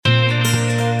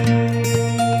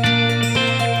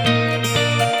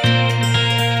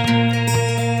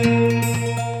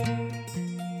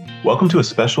Welcome to a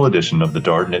special edition of the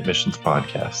Darden Admissions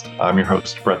Podcast. I'm your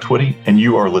host, Brett Twitty, and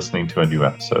you are listening to a new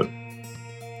episode.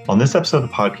 On this episode of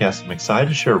the podcast, I'm excited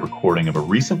to share a recording of a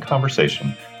recent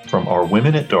conversation from our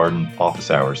Women at Darden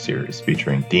Office Hours series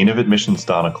featuring Dean of Admissions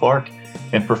Dawna Clarke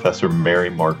and Professor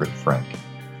Mary Margaret Frank.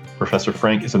 Professor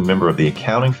Frank is a member of the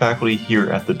accounting faculty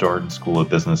here at the Darden School of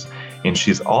Business, and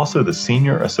she's also the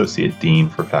Senior Associate Dean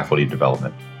for Faculty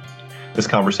Development. This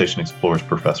conversation explores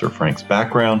Professor Frank's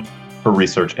background, her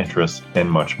research interests,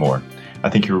 and much more. I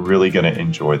think you're really going to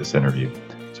enjoy this interview.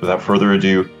 So without further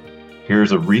ado,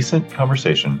 here's a recent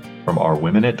conversation from our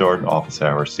Women at Darden Office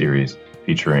Hours series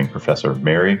featuring Professor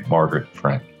Mary Margaret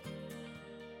Frank.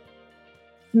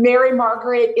 Mary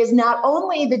Margaret is not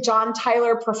only the John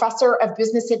Tyler Professor of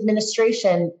Business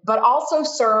Administration, but also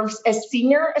serves as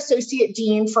Senior Associate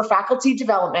Dean for Faculty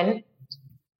Development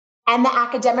and the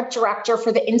Academic Director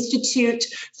for the Institute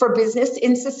for Business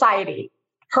in Society.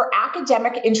 Her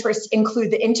academic interests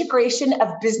include the integration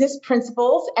of business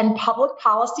principles and public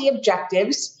policy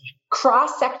objectives,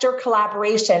 cross-sector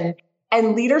collaboration,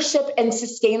 and leadership and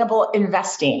sustainable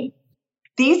investing.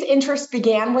 These interests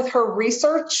began with her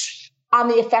research on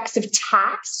the effects of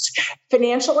tax,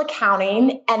 financial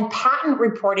accounting, and patent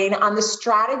reporting on the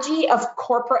strategy of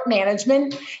corporate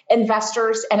management,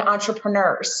 investors, and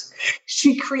entrepreneurs.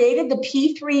 She created the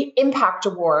P3 Impact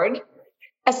Award,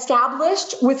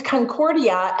 established with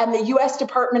Concordia and the U.S.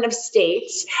 Department of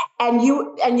State's and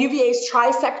UVA's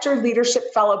Tri-Sector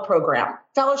Leadership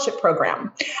Fellowship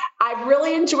Program. I've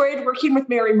really enjoyed working with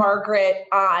Mary Margaret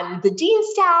on the Dean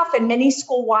staff and many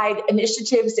school-wide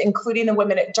initiatives, including the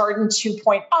Women at Darden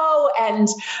 2.0, and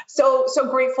so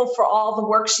grateful for all the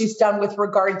work she's done with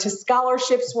regard to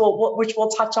scholarships, which we'll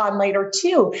touch on later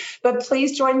too. But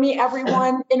please join me,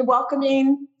 everyone, in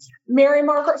welcoming Mary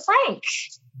Margaret Frank.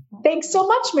 Thanks so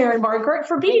much, Mary Margaret,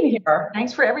 for being here.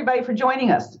 Thanks for everybody for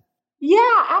joining us.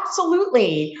 Yeah,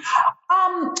 absolutely.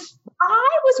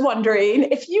 I was wondering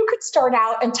if you could start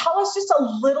out and tell us just a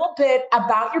little bit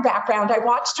about your background. I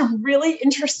watched a really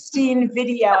interesting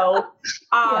video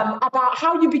about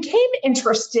how you became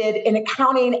interested in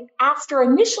accounting after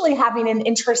initially having an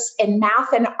interest in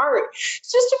math and art.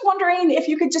 So just wondering if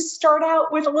you could just start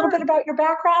out with a little bit about your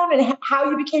background and how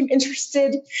you became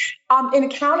interested in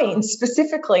accounting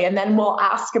specifically, and then we'll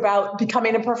ask about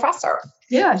becoming a professor.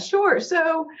 Yeah, sure.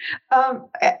 So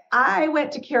I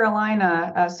went to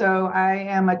Carolina. So I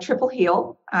am a triple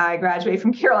heel. I graduated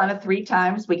from Carolina 3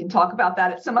 times. We can talk about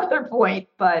that at some other point.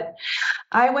 But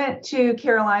I went to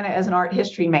Carolina as an art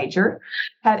history major,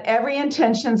 had every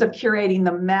intentions of curating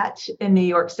the Met in New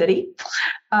York City,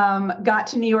 got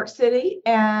to New York City,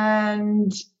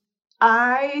 and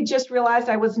I just realized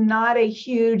I was not a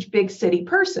huge big city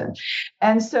person.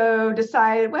 And so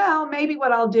decided, well, maybe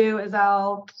what I'll do is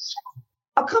I'll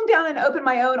come down and open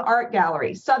my own art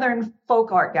gallery, Southern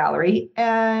Folk Art Gallery.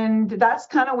 And that's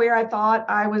kind of where I thought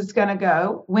I was going to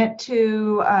go. Went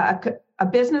to a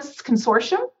business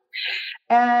consortium.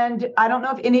 And I don't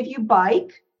know if any of you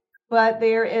bike, but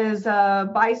there is a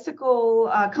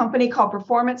bicycle company called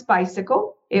Performance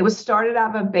Bicycle. It was started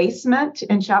out of a basement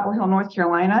in Chapel Hill, North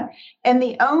Carolina. And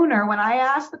the owner, when I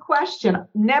asked the question,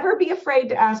 never be afraid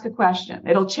to ask a question.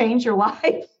 It'll change your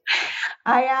life.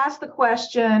 I asked the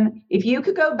question, if you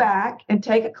could go back and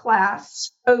take a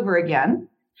class over again,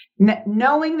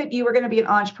 knowing that you were going to be an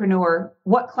entrepreneur,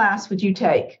 what class would you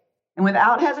take? And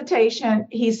without hesitation,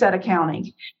 he said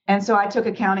accounting. And so I took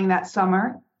accounting that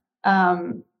summer.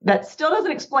 That still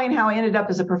doesn't explain how I ended up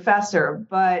as a professor,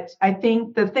 but I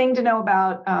think the thing to know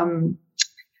about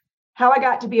how I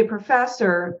got to be a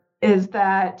professor is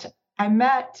that I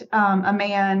met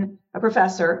a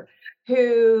professor,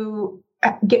 who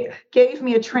gave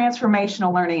me a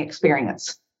transformational learning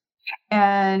experience.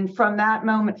 And from that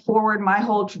moment forward, my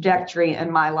whole trajectory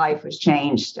in my life was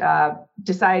changed.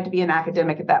 Decided to be an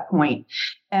academic at that point.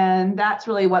 And that's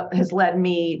really what has led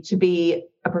me to be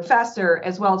a professor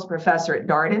as well as a professor at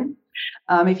Darden.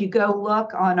 If you go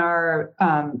look on our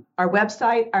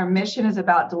website, our mission is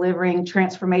about delivering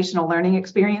transformational learning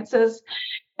experiences.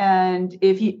 And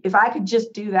if I could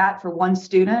just do that for one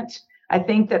student, I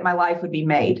think that my life would be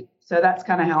made. So that's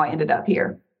kind of how I ended up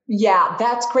here. Yeah,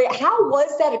 that's great. How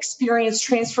was that experience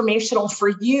transformational for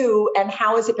you, and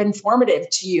how has it been formative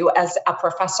to you as a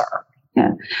professor?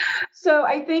 Yeah. So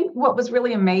I think what was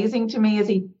really amazing to me is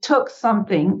he took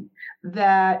something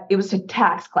that it was a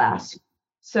tax class,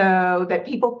 so that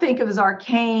people think of as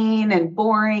arcane and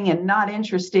boring and not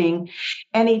interesting.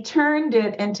 And he turned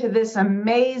it into this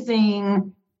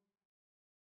amazing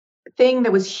thing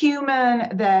that was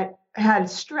human, that had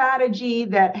strategy,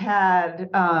 that had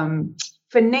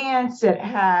finance, it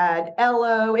had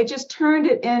LO. It just turned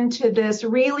it into this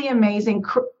really amazing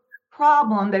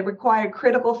problem that required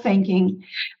critical thinking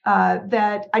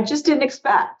that I just didn't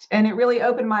expect. And it really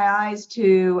opened my eyes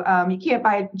to you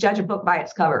can't judge a book by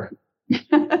its cover.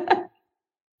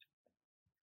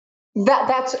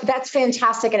 That's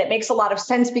fantastic. And it makes a lot of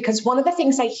sense, because one of the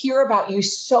things I hear about you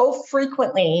so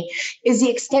frequently is the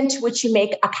extent to which you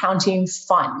make accounting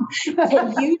fun.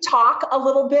 Can you talk a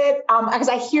little bit, because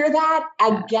I hear that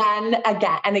again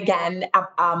and again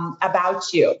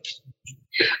about you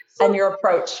and your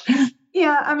approach.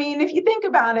 Yeah, I mean, if you think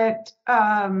about it,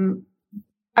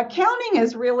 accounting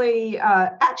is really,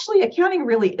 accounting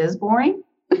really is boring.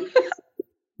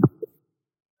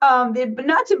 The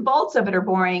nuts and bolts of it are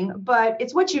boring, but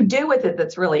it's what you do with it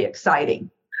that's really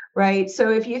exciting, right? So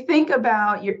if you think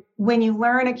about when you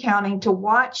learn accounting, to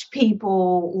watch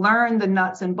people learn the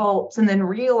nuts and bolts and then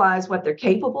realize what they're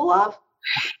capable of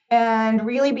and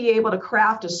really be able to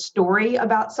craft a story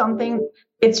about something,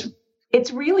 it's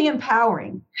really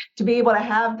empowering to be able to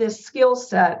have this skill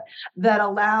set that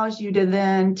allows you to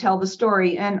then tell the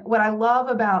story. And what I love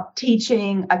about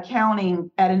teaching accounting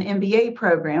at an MBA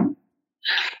program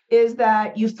is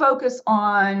that you focus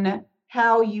on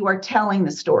how you are telling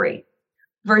the story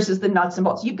versus the nuts and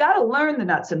bolts. You've got to learn the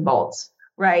nuts and bolts,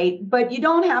 right? But you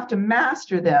don't have to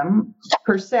master them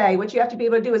per se. What you have to be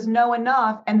able to do is know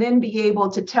enough and then be able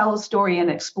to tell a story and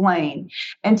explain.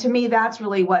 And to me, that's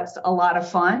really what's a lot of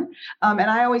fun. And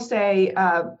I always say,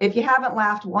 if you haven't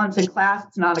laughed once in class,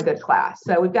 it's not a good class.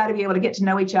 So we've got to be able to get to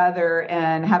know each other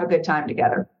and have a good time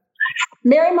together.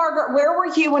 Mary Margaret, where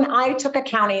were you when I took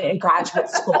accounting in graduate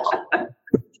school?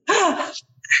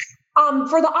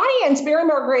 For the audience, Mary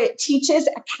Margaret teaches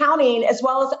accounting as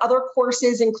well as other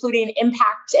courses, including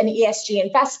impact and ESG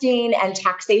investing and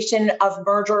taxation of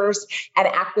mergers and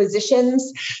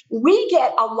acquisitions. We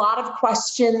get a lot of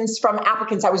questions from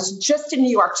applicants. I was just in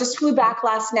New York, just flew back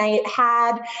last night,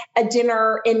 had a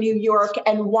dinner in New York.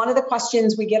 And one of the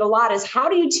questions we get a lot is, how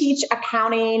do you teach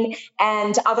accounting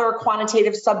and other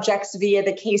quantitative subjects via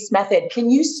the case method? Can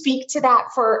you speak to that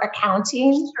for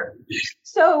accounting? Sure.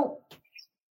 So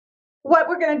what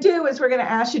we're going to do is we're going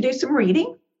to ask you to do some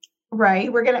reading,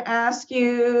 right? We're going to ask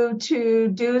you to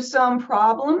do some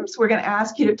problems. We're going to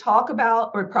ask you to talk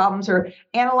about problems or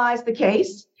analyze the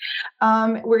case.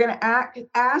 We're going to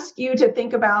ask you to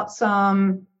think about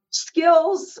some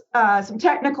skills, some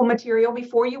technical material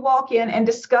before you walk in and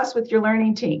discuss with your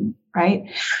learning team,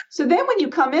 right? So then when you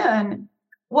come in,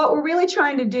 what we're really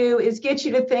trying to do is get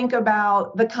you to think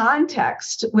about the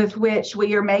context with which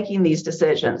we are making these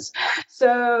decisions.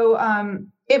 So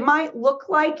it might look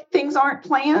like things aren't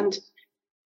planned,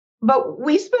 but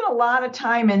we spend a lot of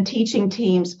time in teaching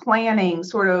teams planning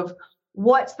sort of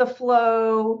what's the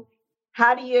flow,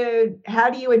 how do you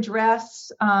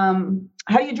address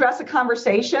a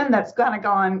conversation that's kind of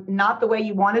gone not the way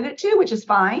you wanted it to, which is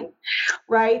fine,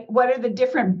 right? What are the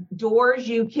different doors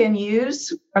you can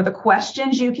use or the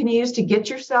questions you can use to get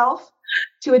yourself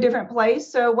to a different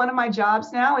place? So one of my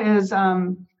jobs now is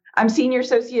I'm Senior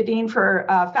Associate Dean for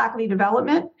Faculty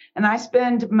Development, and I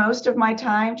spend most of my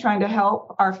time trying to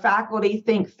help our faculty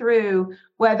think through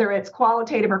whether it's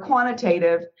qualitative or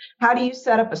quantitative. How do you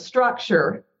set up a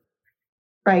structure,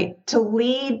 right, to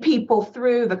lead people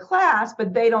through the class,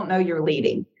 but they don't know you're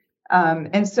leading.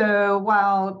 And so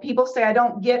while people say, I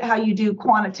don't get how you do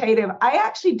quantitative, I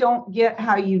actually don't get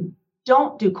how you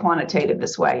don't do quantitative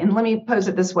this way. And let me pose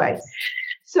it this way.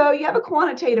 So you have a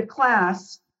quantitative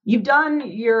class, you've done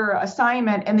your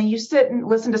assignment, and then you sit and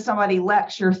listen to somebody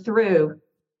lecture through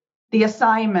the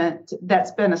assignment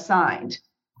that's been assigned.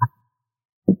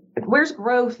 Where's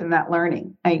growth in that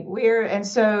learning? And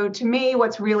so to me,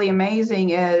 what's really amazing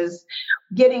is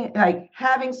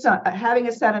having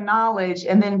a set of knowledge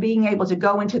and then being able to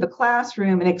go into the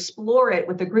classroom and explore it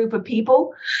with a group of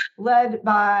people led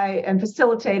by and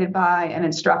facilitated by an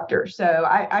instructor. So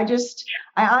I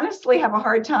honestly have a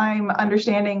hard time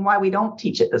understanding why we don't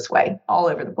teach it this way all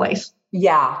over the place.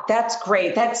 Yeah, that's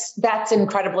great. That's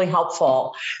incredibly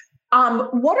helpful.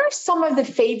 What are some of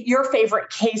your favorite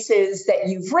cases that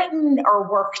you've written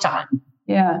or worked on?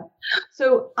 Yeah.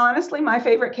 So honestly, my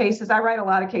favorite cases, I write a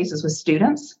lot of cases with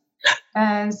students.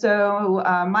 And so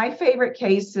my favorite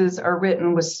cases are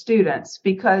written with students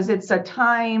because it's a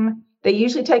time they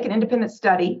usually take an independent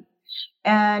study.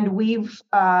 And we've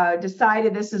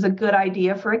decided this is a good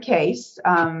idea for a case.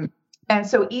 And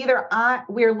so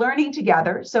we're learning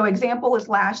together. So example is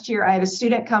last year, I had a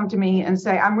student come to me and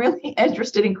say, I'm really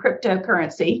interested in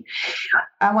cryptocurrency.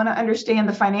 I want to understand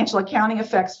the financial accounting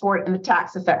effects for it and the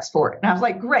tax effects for it. And I was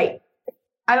like, great.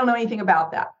 I don't know anything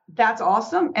about that. That's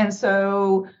awesome. And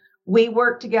so we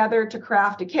worked together to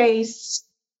craft a case.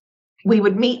 We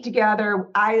would meet together.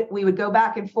 We would go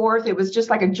back and forth. It was just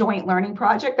like a joint learning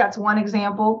project. That's one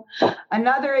example.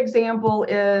 Another example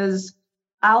is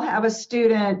I'll have a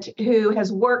student who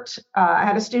has worked. I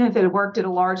had a student that had worked at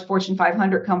a large Fortune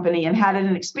 500 company and had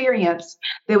an experience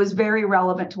that was very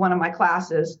relevant to one of my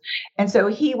classes. And so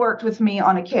he worked with me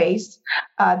on a case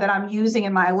that I'm using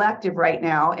in my elective right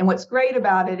now. And what's great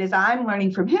about it is I'm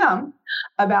learning from him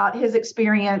about his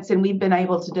experience, and we've been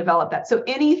able to develop that. So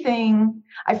anything,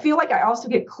 I feel like I also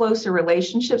get closer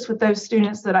relationships with those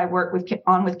students that I work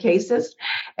with cases.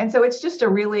 And so it's just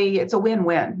it's a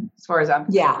win-win as far as I'm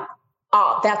concerned. Yeah.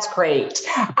 Oh, that's great.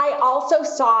 I also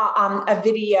saw a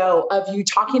video of you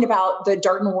talking about the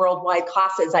Darden Worldwide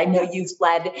classes. I know you've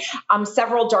led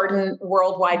several Darden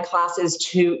Worldwide classes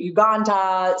to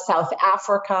Uganda, South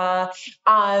Africa,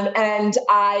 and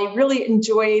I really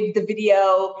enjoyed the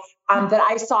video that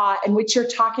I saw in which you're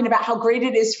talking about how great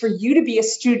it is for you to be a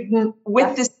student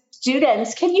with the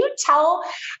students. Can you tell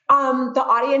the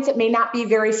audience that may not be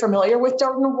very familiar with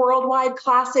Darden Worldwide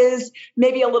classes,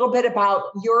 maybe a little bit about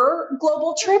your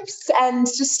global trips, and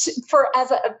just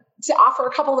to offer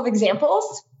a couple of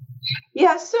examples?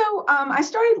 Yeah, so I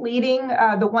started leading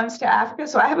the ones to Africa.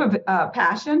 So I have a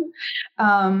passion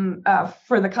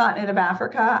for the continent of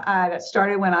Africa. That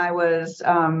started when I was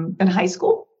in high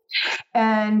school.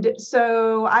 And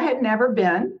so I had never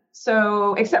been,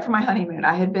 except for my honeymoon.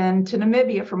 I had been to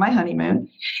Namibia for my honeymoon.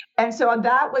 And so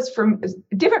that was from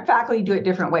different faculty do it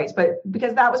different ways, but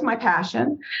because that was my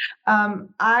passion,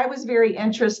 I was very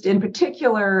interested in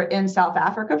particular in South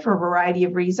Africa for a variety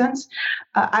of reasons.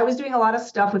 I was doing a lot of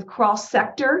stuff with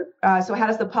cross-sector. So how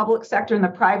does the public sector and the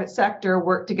private sector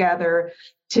work together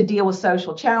to deal with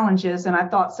social challenges? And I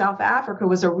thought South Africa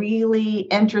was a really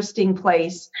interesting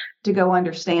place to go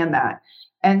understand that.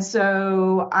 And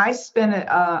so I spent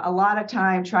a lot of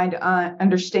time trying to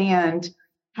understand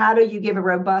how do you give a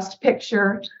robust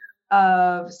picture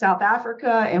of South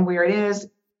Africa and where it is,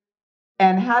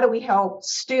 and how do we help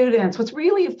students? What's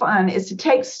really fun is to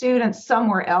take students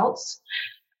somewhere else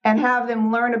and have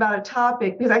them learn about a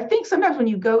topic, because I think sometimes when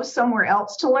you go somewhere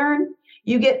else to learn,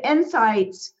 you get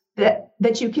insights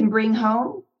that you can bring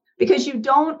home, because you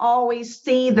don't always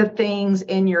see the things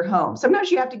in your home.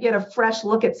 Sometimes you have to get a fresh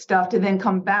look at stuff to then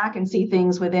come back and see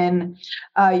things within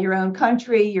your own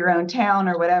country, your own town,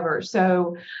 or whatever.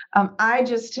 So I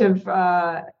just have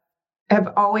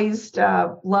always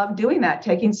loved doing that,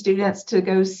 taking students to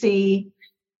go see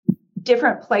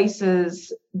different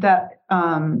places that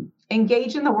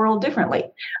engage in the world differently.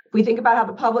 If we think about how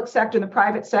the public sector and the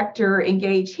private sector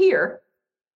engage here,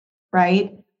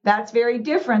 right? That's very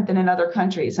different than in other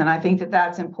countries. And I think that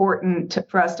that's important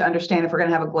for us to understand if we're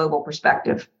going to have a global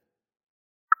perspective.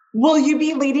 Will you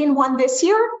be leading one this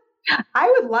year?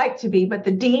 I would like to be, but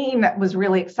the dean was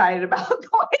really excited about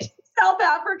going to South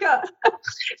Africa.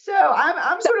 So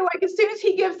I'm sort of like, as soon as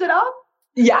he gives it up,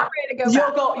 yeah,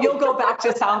 you'll go back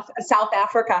to South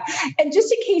Africa. And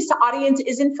just in case the audience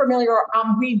isn't familiar,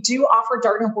 we do offer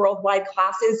Darden Worldwide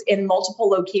classes in multiple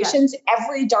locations. Yes.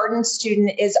 Every Darden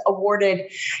student is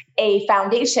awarded a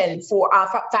foundation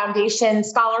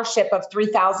scholarship of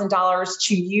 $3,000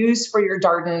 to use for your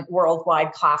Darden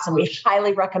Worldwide class, and we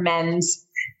highly recommend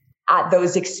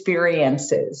those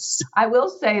experiences. I will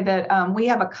say that we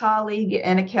have a colleague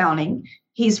in accounting.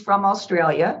 He's from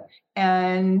Australia.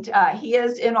 And he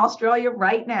is in Australia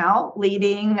right now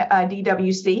leading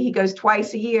DWC. He goes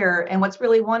twice a year. And what's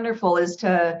really wonderful is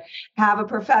to have a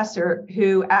professor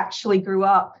who actually grew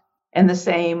up in the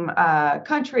same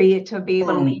country to be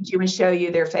able to lead you and show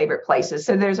you their favorite places.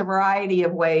 So there's a variety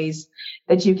of ways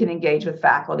that you can engage with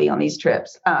faculty on these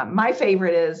trips. My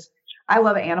favorite is I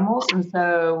love animals. And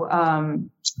so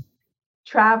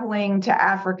traveling to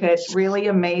Africa, it's really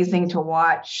amazing to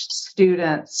watch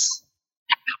students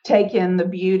take in the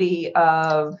beauty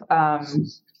of,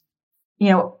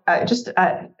 just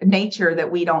nature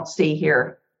that we don't see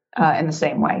here in the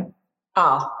same way.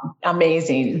 Oh,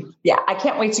 amazing. Yeah, I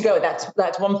can't wait to go.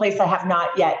 That's one place I have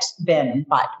not yet been,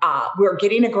 but we're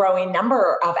getting a growing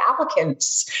number of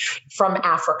applicants from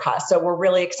Africa. So we're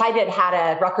really excited, had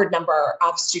a record number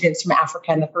of students from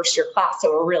Africa in the first year class.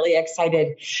 So we're really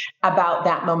excited about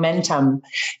that momentum.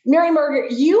 Mary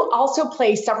Margaret, you also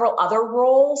play several other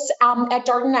roles at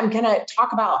Darden. I'm going to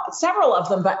talk about several of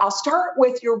them, but I'll start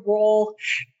with your role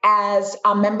as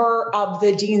a member of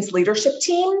the Dean's leadership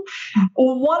team.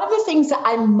 One of the things that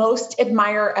I most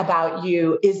admire about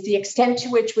you is the extent to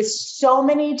which, with so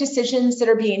many decisions that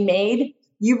are being made,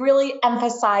 you really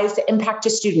emphasize the impact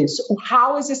to students.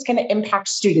 How is this going to impact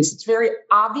students? It's very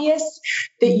obvious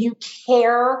that you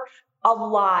care a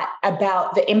lot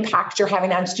about the impact you're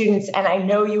having on students, and I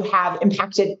know you have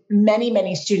impacted many,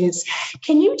 many students.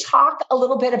 Can you talk a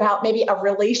little bit about maybe a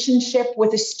relationship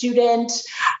with a student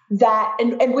that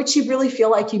in which you really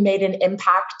feel like you made an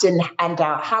impact, and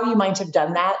how you might have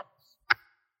done that?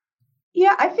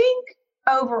 Yeah, I think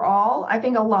overall, I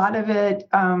think a lot of it,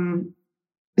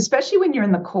 especially when you're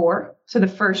in the core, so the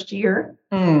first year,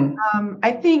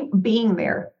 I think being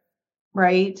there,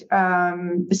 right?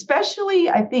 Especially,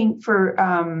 I think for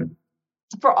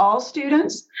all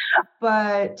students,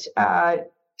 but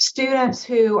students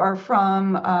who are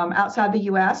from outside the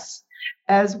U.S.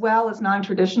 as well as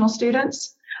non-traditional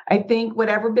students. I think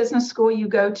whatever business school you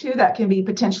go to, that can be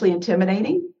potentially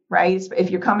intimidating, right?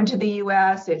 If you're coming to the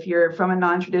U.S., if you're from a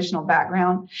non-traditional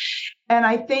background. And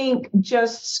I think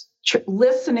just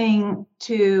listening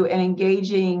to and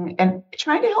engaging and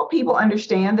trying to help people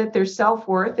understand that their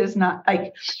self-worth is not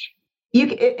like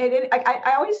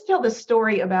I always tell this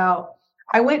story about,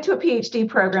 I went to a PhD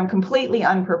program completely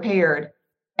unprepared,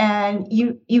 and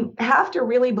you have to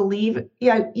really believe,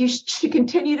 you should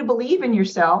continue to believe in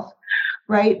yourself,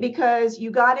 right? Because you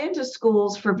got into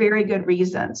schools for very good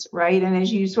reasons, right? And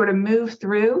as you sort of move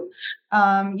through,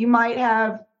 you might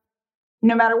have,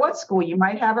 no matter what school, you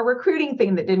might have a recruiting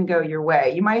thing that didn't go your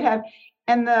way. You might have,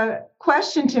 and the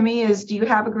question to me is, do you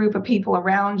have a group of people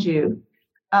around you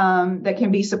that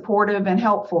can be supportive and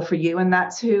helpful for you? And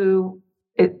that's who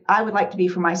I would like to be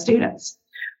for my students,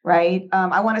 right?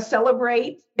 I want to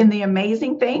celebrate in the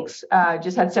amazing things.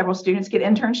 Just had several students get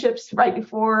internships right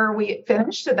before we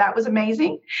finished, so that was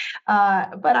amazing.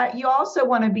 But you also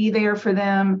want to be there for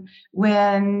them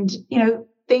when,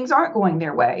 things aren't going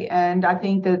their way. And I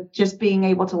think that just being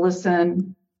able to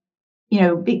listen,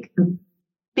 being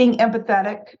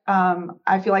empathetic,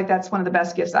 I feel like that's one of the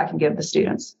best gifts I can give the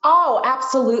students. Oh,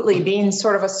 absolutely. Being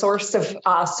sort of a source of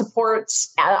support,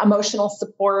 emotional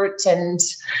support, and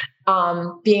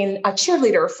being a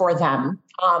cheerleader for them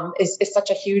is such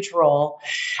a huge role.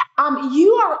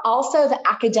 You are also the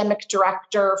academic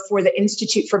director for the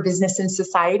Institute for Business and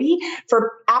Society.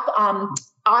 For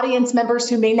audience members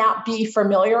who may not be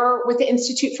familiar with the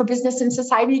Institute for Business and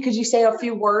Society, could you say a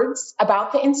few words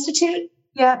about the Institute?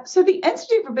 Yeah, so the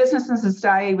Institute for Business and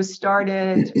Society was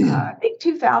started, I think,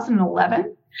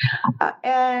 2011.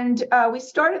 And we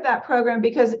started that program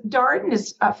because Darden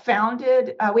is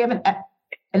founded, we have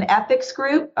an ethics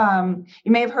group.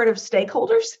 You may have heard of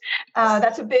stakeholders.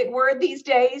 That's a big word these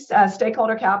days,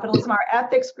 stakeholder capitalism. Our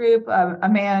ethics group,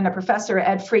 a professor,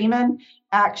 Ed Freeman,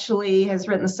 actually has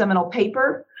written a seminal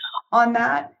paper on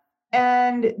that.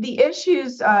 And the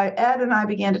issues Ed and I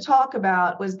began to talk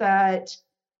about was that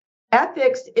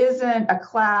ethics isn't a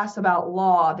class about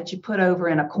law that you put over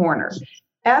in a corner.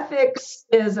 Ethics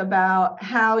is about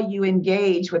how you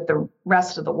engage with the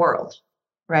rest of the world,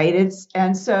 right?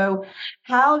 And so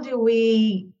how do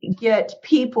we get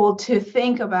people to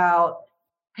think about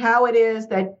how it is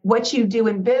that what you do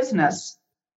in business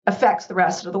affects the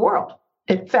rest of the world?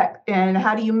 And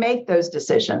how do you make those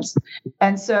decisions?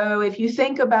 And so if you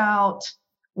think about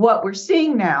what we're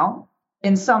seeing now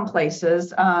in some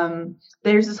places,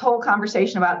 there's this whole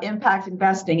conversation about impact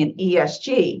investing and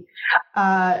ESG.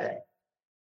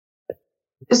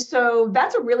 So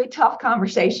that's a really tough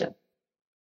conversation,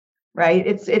 right?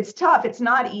 It's tough. It's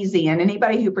not easy. And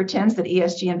anybody who pretends that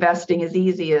ESG investing is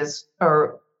easy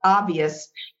or obvious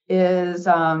is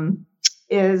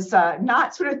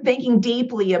not sort of thinking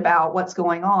deeply about what's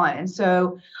going on. And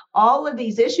so all of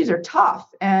these issues are tough.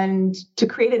 And to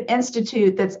create an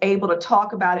institute that's able to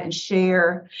talk about it and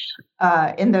share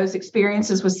in those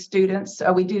experiences with students.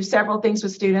 We do several things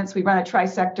with students. We run a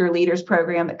tri-sector leaders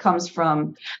program that comes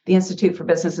from the Institute for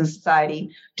Business and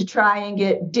Society to try and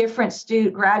get different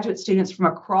graduate students from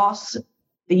across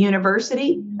the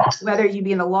university, whether you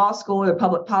be in the law school or the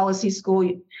public policy school,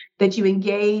 that you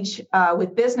engage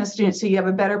with business students so you have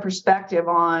a better perspective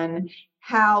on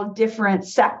how different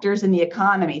sectors in the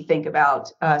economy think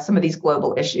about some of these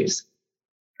global issues.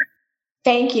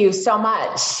 Thank you so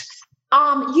much.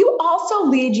 You also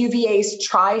lead UVA's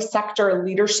Tri-Sector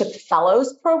Leadership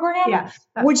Fellows program. Yes.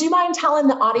 Would you mind telling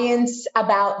the audience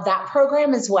about that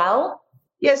program as well?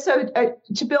 Yes. So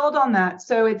to build on that,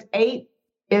 so it's eight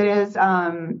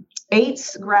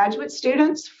graduate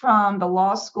students from the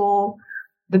law school,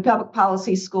 the public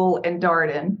policy school, and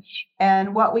Darden.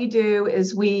 And what we do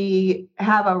is we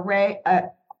have an array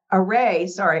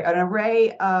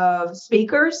of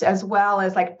speakers, as well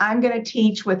as like I'm going to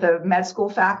teach with a med school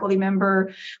faculty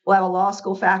member. We'll have a law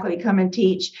school faculty come and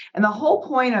teach. And the whole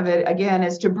point of it, again,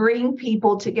 is to bring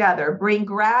people together, bring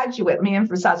graduate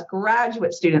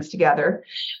students together.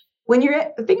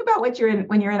 Think about when you're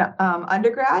in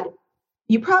undergrad,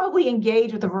 you probably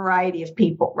engage with a variety of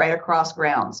people right across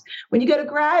grounds. When you go to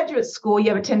graduate school, you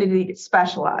have a tendency to get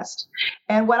specialized.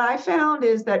 And what I found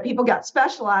is that people got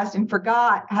specialized and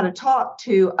forgot how to talk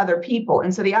to other people.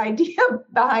 And so the idea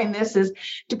behind this is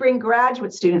to bring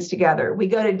graduate students together. We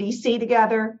go to DC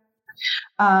together.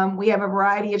 We have a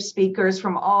variety of speakers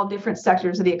from all different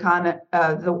sectors of the economy.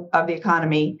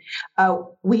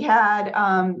 We had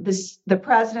the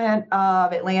president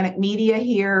of Atlantic Media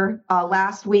here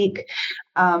last week.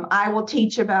 I will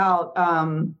teach about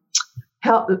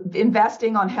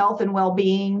investing on health and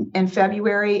well-being in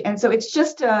February. And so it's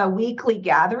just a weekly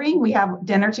gathering. We have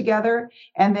dinner together,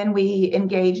 and then we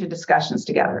engage in discussions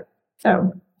together.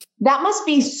 So that must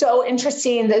be so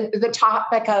interesting, the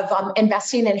topic of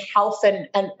investing in health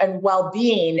and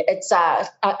well-being. It's a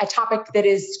topic that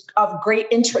is of great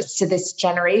interest to this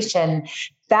generation.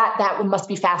 That must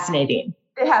be fascinating.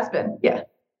 It has been, yeah.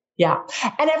 Yeah.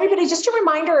 And everybody, just a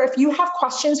reminder, if you have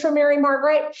questions for Mary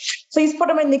Margaret, please put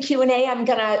them in the Q&A. I'm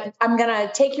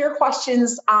gonna take your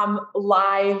questions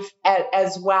live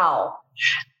as well.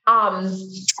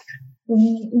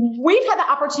 We've had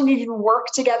the opportunity to work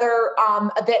together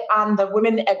a bit on the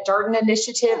Women at Darden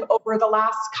initiative over the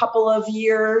last couple of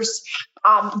years.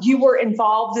 You were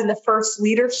involved in the first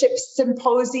leadership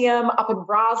symposium up in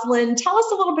Roslyn. Tell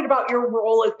us a little bit about your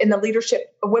role in the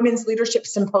Women's Leadership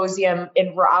Symposium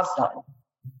in Roslyn.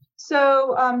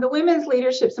 So the Women's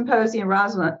Leadership Symposium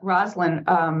in Roslyn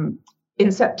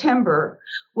in September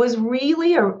was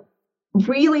really a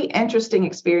really interesting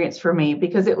experience for me,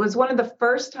 because it was one of the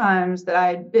first times that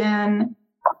I'd been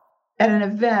at an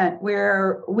event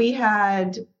where we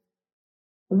had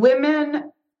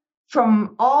women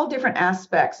from all different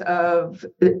aspects of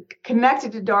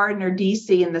connected to Darden or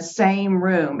DC in the same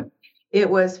room. It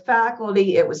was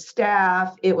faculty, it was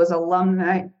staff, it was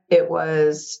alumni, it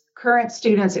was current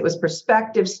students, it was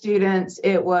prospective students,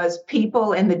 it was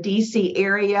people in the DC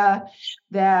area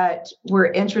that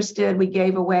were interested.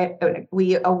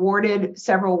 We awarded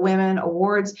several women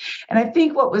awards. And I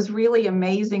think what was really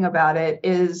amazing about it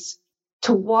is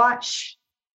to watch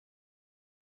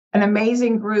an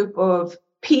amazing group of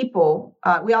people.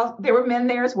 There were men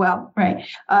there as well, right?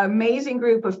 Amazing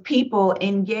group of people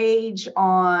engage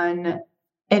on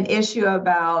an issue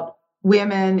about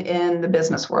women in the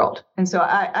business world. And so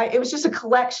it was just a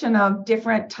collection of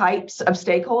different types of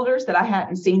stakeholders that I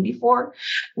hadn't seen before,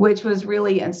 which was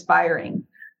really inspiring.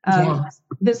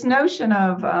 This notion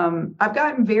of, I've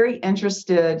gotten very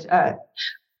interested.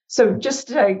 So just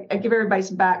to give everybody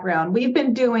some background, we've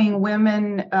been doing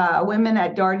Women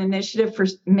at Darden initiative for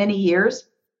many years,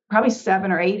 probably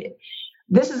 7 or 8.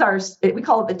 This is we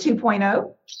call it the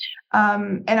 2.0.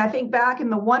 And I think back in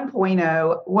the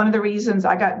 1.0, one of the reasons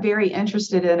I got very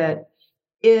interested in it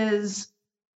is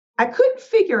I couldn't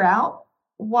figure out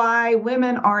why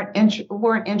women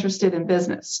weren't interested in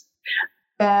business,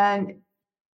 and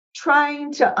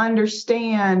trying to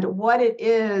understand what it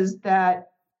is that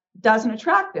doesn't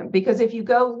attract them. Because if you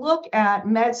go look at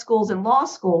med schools and law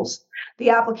schools,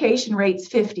 the application rate's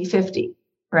 50-50,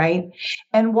 right?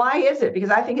 And why is it? Because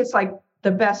I think it's like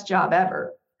the best job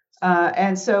ever.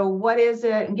 And so what is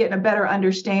it, and getting a better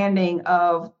understanding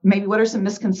of maybe what are some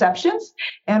misconceptions.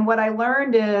 And what I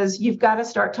learned is you've got to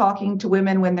start talking to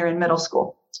women when they're in middle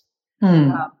school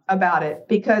about it.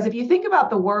 Because if you think about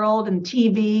the world and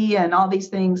TV and all these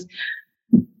things,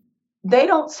 they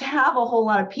don't have a whole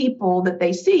lot of people that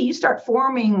they see. You start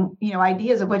forming,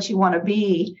 ideas of what you want to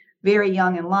be very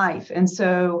young in life. And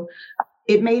so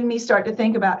it made me start to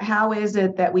think about how is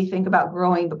it that we think about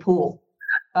growing the pool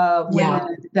of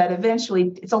women that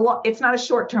eventually it's not a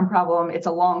short-term problem, it's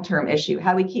a long-term issue.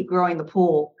 How do we keep growing the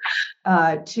pool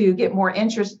to get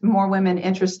more women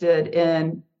interested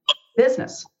in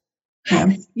business?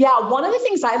 Yeah, one of the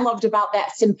things I loved about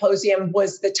that symposium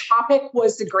was the topic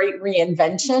was the Great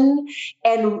Reinvention,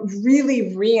 and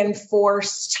really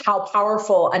reinforced how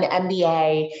powerful an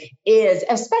MBA is,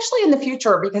 especially in the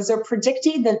future, because they're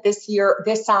predicting that this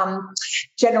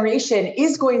generation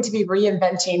is going to be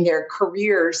reinventing their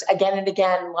careers again and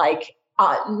again,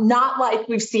 not like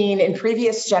we've seen in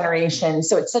previous generations.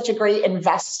 So it's such a great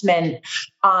investment.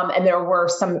 And there were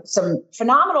some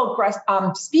phenomenal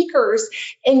speakers,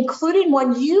 including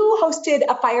one you hosted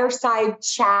a fireside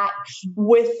chat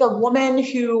with the woman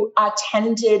who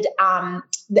attended and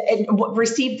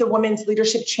received the Women's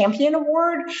Leadership Champion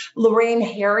Award, Lorraine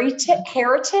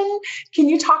Harriton. Can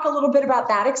you talk a little bit about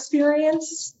that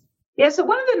experience? Yeah, so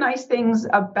one of the nice things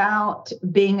about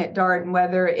being at Darden,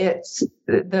 whether it's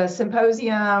the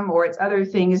symposium or it's other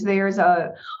things, there's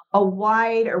a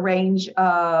wide range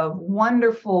of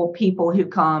wonderful people who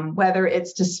come, whether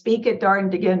it's to speak at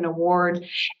Darden to get an award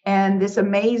and this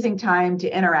amazing time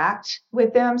to interact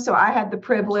with them. So I had the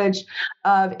privilege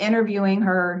of interviewing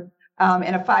her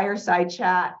in a fireside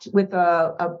chat with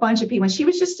a bunch of people. And she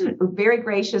was just very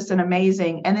gracious and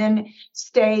amazing. And then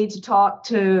stayed to talk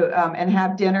to and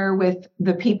have dinner with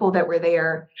the people that were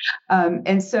there.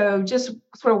 And so just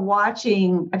sort of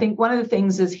watching, I think one of the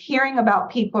things is hearing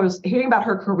about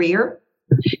her career.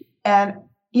 And,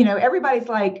 everybody's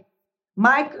like,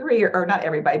 my career, or not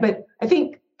everybody, but I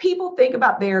think people think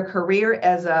about their career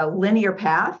as a linear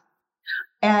path,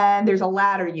 and there's a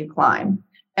ladder you climb.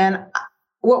 And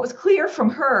what was clear from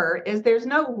her is there's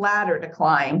no ladder to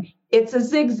climb. It's a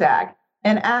zigzag.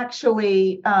 And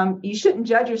actually, you shouldn't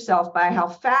judge yourself by how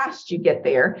fast you get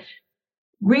there.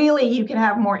 Really, you can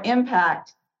have more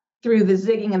impact through the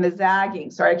zigging and the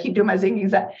zagging. Sorry, I keep doing my zigging and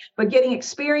zag. But getting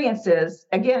experiences,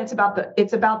 again, it's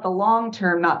about the long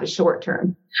term, not the short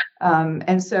term.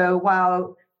 And so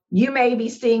while you may be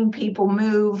seeing people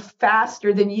move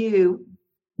faster than you,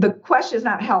 the question is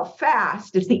not how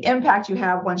fast, it's the impact you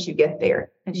have once you get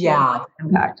there. Yeah.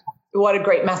 Impact. What a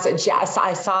great message. Yes,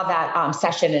 I saw that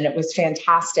session and it was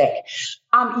fantastic.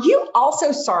 You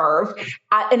also serve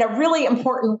in a really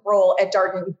important role at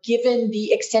Darden, given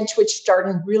the extent to which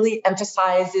Darden really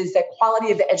emphasizes the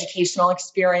quality of the educational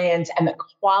experience and the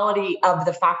quality of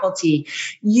the faculty.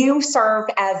 You serve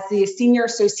as the Senior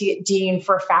Associate Dean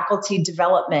for Faculty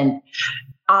Development.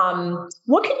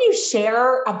 What can you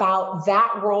share about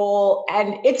that role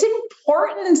and its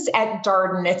importance at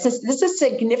Darden? This is a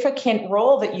significant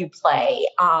role that you play.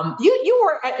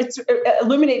 It's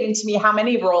illuminating to me how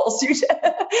many roles you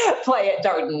play at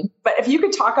Darden. But if you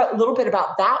could talk a little bit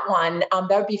about that one, that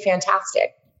would be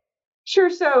fantastic.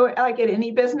 Sure. So like at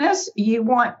any business,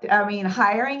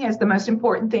 hiring is the most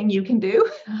important thing you can do,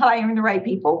 hiring the right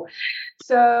people.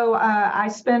 So I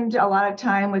spend a lot of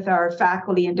time with our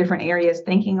faculty in different areas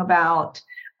thinking about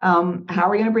how are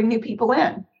we going to bring new people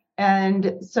in.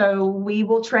 And so we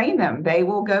will train them. They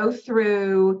will go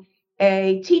through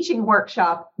a teaching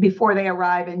workshop before they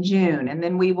arrive in June. And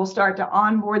then we will start to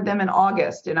onboard them in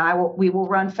August. And we will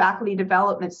run faculty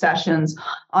development sessions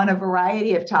on a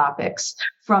variety of topics,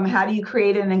 from how do you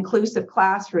create an inclusive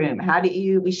classroom?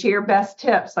 We share best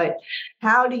tips, like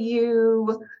how do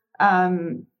you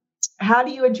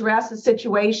address a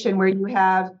situation where you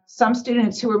have some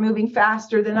students who are moving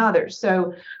faster than others?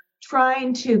 So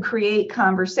trying to create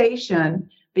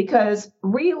conversation, because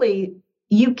really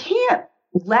you can't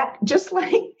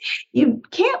you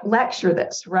can't lecture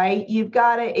this, right? You've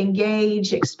got to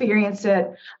engage, experience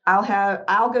it.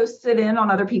 I'll go sit in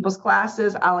on other people's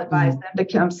classes. I'll advise them to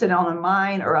come sit on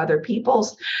mine or other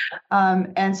people's.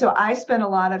 And so I spend a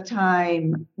lot of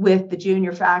time with the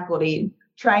junior faculty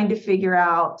trying to figure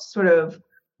out sort of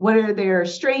what are their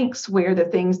strengths, where are the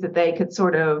things that they could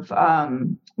sort of,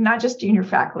 not just junior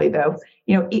faculty though,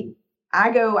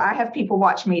 I have people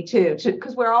watch me too,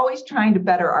 because we're always trying to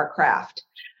better our craft.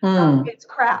 It's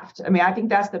craft. I think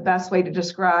that's the best way to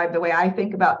describe the way I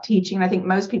think about teaching. I think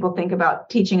most people think about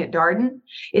teaching at Darden.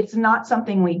 It's not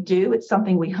something we do. It's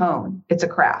something we hone. It's a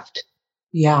craft.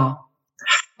 Yeah.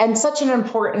 And such an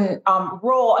important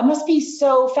role. It must be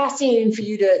so fascinating for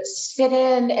you to sit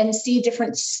in and see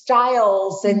different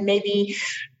styles and maybe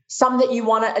some that you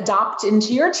want to adopt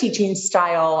into your teaching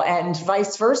style and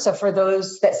vice versa for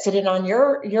those that sit in on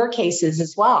your cases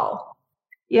as well.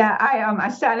 Yeah, I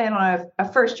sat in on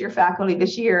a first year faculty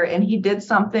this year, and he did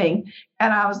something,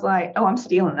 and I was like, oh, I'm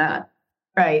stealing that,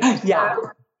 right? Yeah.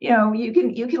 So,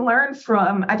 you can learn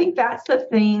from. I think that's the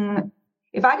thing.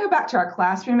 If I go back to our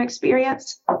classroom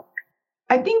experience,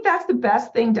 I think that's the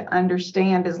best thing to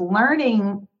understand is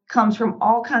learning comes from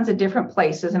all kinds of different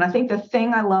places. And I think the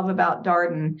thing I love about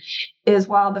Darden is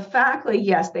while the faculty,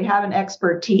 yes, they have an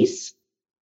expertise,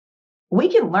 we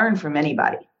can learn from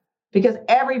anybody because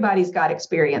everybody's got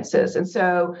experiences. And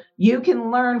so you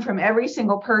can learn from every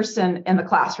single person in the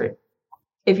classroom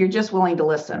if you're just willing to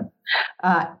listen.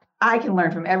 I can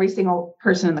learn from every single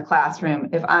person in the classroom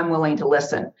if I'm willing to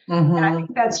listen. Mm-hmm. And I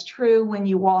think that's true when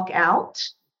you walk out,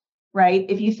 right?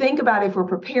 If you think about if we're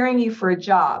preparing you for a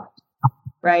job,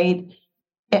 right?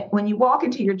 When you walk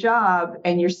into your job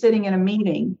and you're sitting in a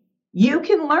meeting, you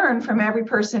can learn from every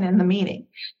person in the meeting.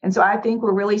 And so I think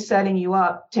we're really setting you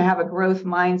up to have a growth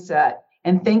mindset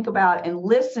and think about and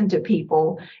listen to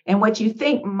people. And what you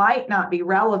think might not be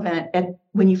relevant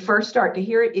when you first start to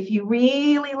hear it, if you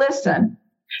really listen,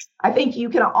 I think you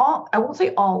can I won't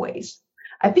say always.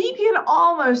 I think you can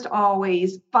almost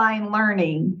always find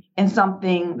learning in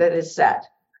something that is said,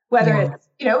 whether it's,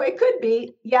 it could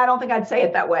be, I don't think I'd say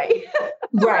it that way.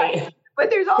 Right. But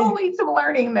there's always some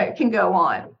learning that can go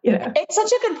on. It's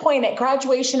such a good point. At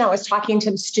graduation, I was talking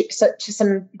to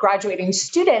some graduating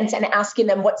students and asking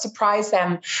them what surprised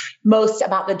them most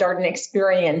about the Darden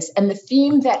experience. And the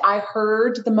theme that I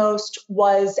heard the most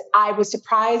was I was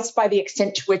surprised by the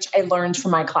extent to which I learned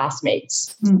from my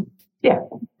classmates. Yeah,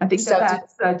 I think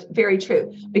that's very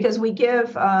true, because we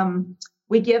give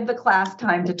the class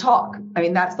time to talk. I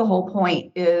mean, that's the whole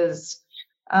point is,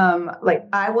 like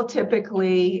I will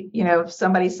typically, if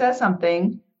somebody says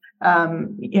something,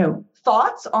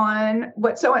 thoughts on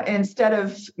what, so instead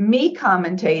of me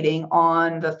commentating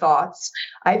on the thoughts,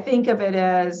 I think of it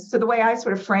as, so the way I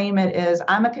sort of frame it is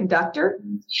I'm a conductor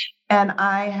and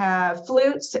I have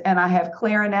flutes and I have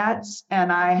clarinets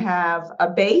and I have a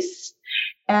bass.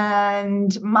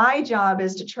 And my job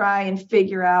is to try and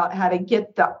figure out how to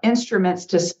get the instruments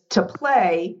to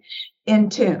play in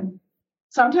tune.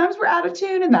 Sometimes we're out of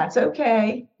tune, and that's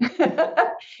okay.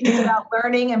 It's about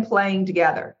learning and playing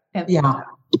together. Yeah.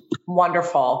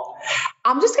 Wonderful.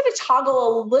 I'm just going to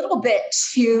toggle a little bit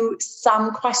to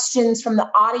some questions from the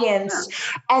audience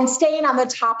and staying on the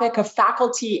topic of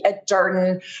faculty at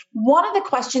Darden. One of the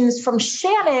questions from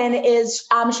Shannon is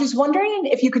she's wondering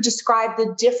if you could describe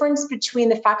the difference between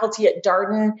the faculty at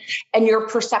Darden and your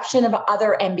perception of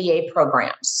other MBA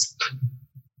programs.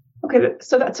 Okay,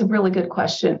 so that's a really good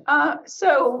question.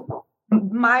 So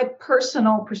my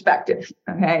personal perspective,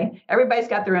 okay, everybody's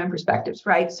got their own perspectives,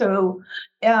 right? So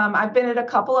I've been at a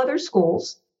couple other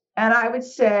schools, and I would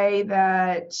say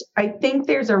that I think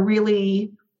there's a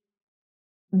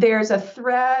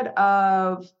thread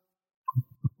of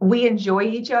we enjoy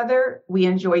each other, we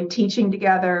enjoy teaching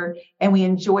together, and we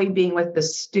enjoy being with the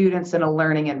students in a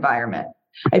learning environment.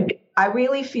 I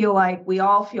really feel like we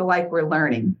all feel like we're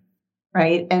learning.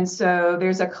 Right. And so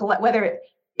there's whether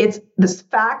it's this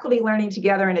faculty learning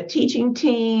together in a teaching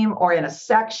team or in a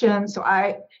section. So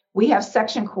we have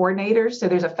section coordinators. So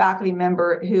there's a faculty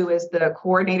member who is the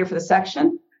coordinator for the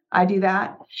section. I do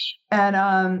that.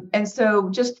 And so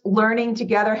just learning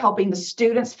together, helping the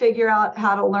students figure out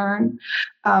how to learn.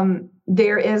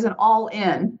 There is an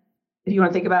all-in, if you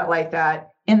want to think about it like that,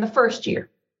 in the first year.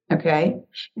 Okay.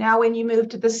 Now, when you move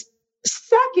to the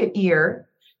second year,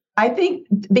 I think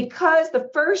because the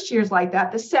first year's like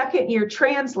that, the second year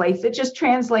it just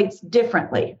translates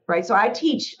differently, right? So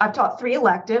I've taught 3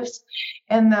 electives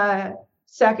in the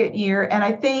second year. And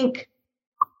I think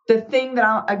the thing that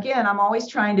I'm always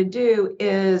trying to do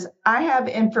is I have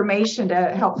information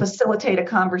to help facilitate a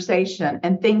conversation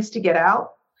and things to get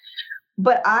out.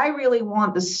 But I really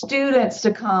want the students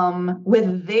to come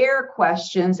with their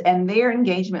questions and their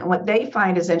engagement and what they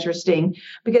find is interesting,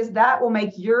 because that will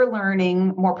make your learning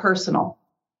more personal,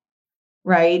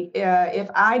 right? If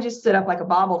I just sit up like a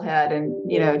bobblehead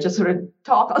and, just sort of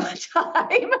talk all the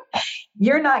time,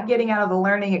 you're not getting out of the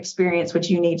learning experience what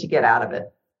you need to get out of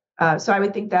it. So I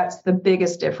would think that's the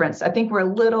biggest difference. I think we're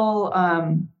a little...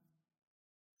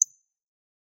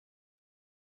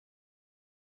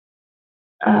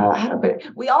 how to put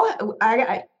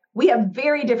it? We have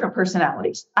very different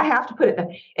personalities. I have to put it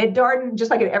at Darden,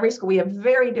 just like at every school, we have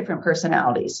very different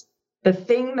personalities. The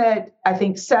thing that I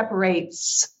think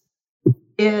separates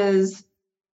is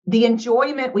the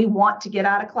enjoyment we want to get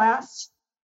out of class,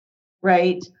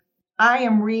 right? I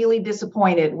am really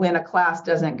disappointed when a class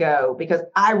doesn't go, because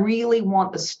I really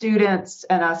want the students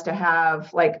and us to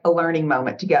have like a learning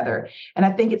moment together. And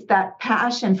I think it's that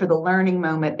passion for the learning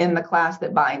moment in the class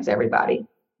that binds everybody.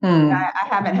 I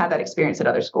haven't had that experience at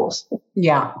other schools.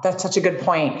 Yeah, that's such a good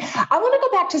point. I want to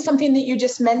go back to something that you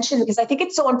just mentioned, because I think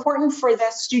it's so important for the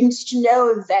students to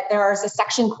know that there is a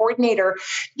section coordinator.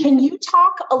 Can you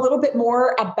talk a little bit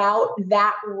more about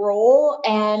that role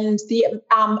and the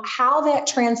how that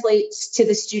translates to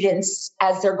the students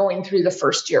as they're going through the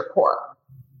first year core?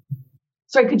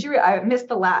 Sorry, I missed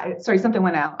the last, sorry, something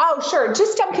went out. Oh, sure.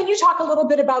 Just can you talk a little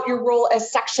bit about your role as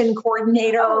section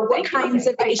coordinator? What kinds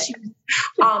of issues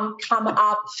come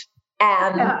up?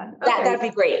 And that'd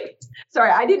be great.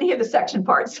 Sorry, I didn't hear the section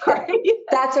part. Sorry.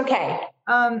 That's okay.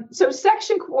 So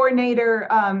section coordinator,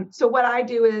 so what I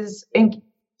do is,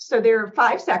 so there are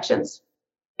 5 sections,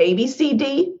 A, B, C,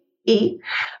 D, E.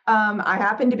 I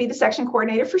happen to be the section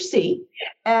coordinator for C.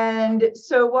 And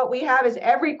so what we have is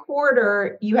every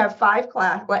quarter you have 5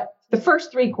 classes, the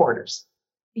first 3 quarters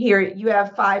here, you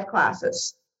have 5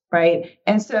 classes, right?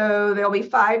 And so there'll be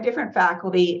 5 different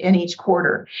faculty in each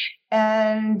quarter.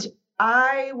 And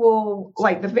I will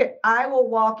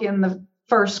walk in the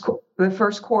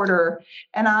first quarter,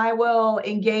 and I will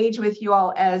engage with you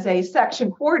all as a section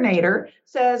coordinator,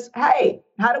 says, hey,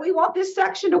 how do we want this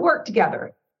section to work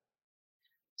together?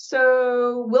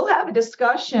 So we'll have a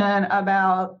discussion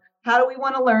about how do we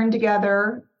want to learn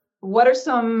together? What are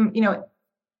some,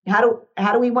 how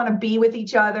do we want to be with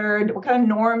each other? What kind of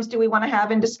norms do we want to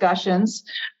have in discussions,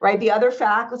 right?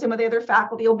 Some of the other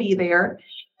faculty will be there.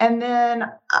 And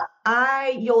then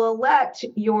you'll elect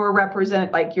your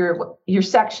like your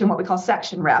section, what we call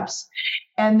section reps.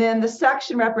 And then the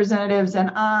section representatives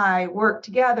and I work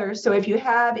together. So if you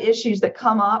have issues that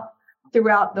come up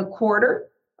throughout the quarter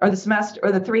or the semester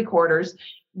or the 3 quarters,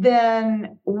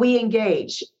 then we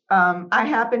engage. I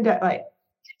happen to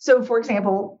so for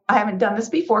example, I haven't done this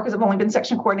before because I've only been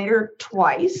section coordinator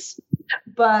twice.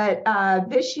 But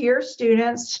this year,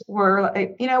 students were,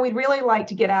 we'd really like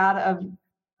to get out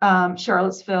of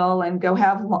Charlottesville and go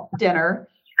have dinner.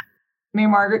 Mary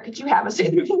Margaret, could you have us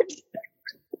in?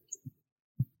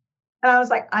 And I was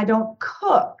like, I don't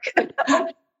cook.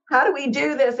 How do we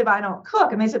do this if I don't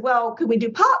cook? And they said, well, could we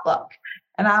do potluck?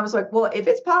 And I was like, well, if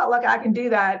it's potluck, I can do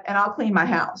that and I'll clean my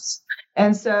house.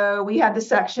 And so we had the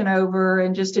section over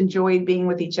and just enjoyed being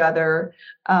with each other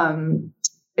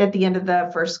at the end of the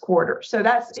first quarter. So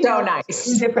that's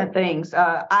nice. Different things.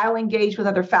 I'll engage with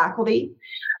other faculty.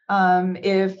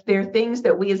 If there are things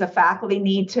that we as a faculty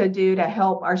need to do to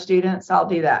help our students, I'll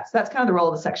do that. So that's kind of the role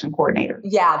of the section coordinator.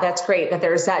 Yeah, that's great that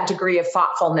there's that degree of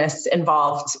thoughtfulness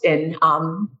involved in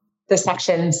the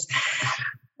sections.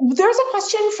 There's a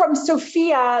question from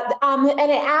Sophia, and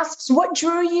it asks, what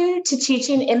drew you to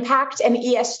teaching impact and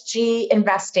ESG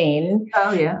investing?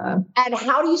 Oh, yeah. And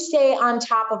how do you stay on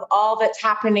top of all that's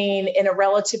happening in a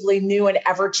relatively new and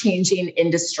ever-changing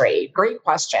industry? Great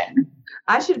question.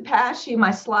 I should pass you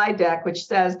my slide deck, which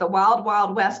says the wild,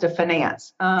 wild west of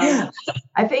finance. I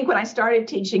think when I started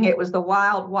teaching, it was the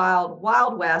wild, wild,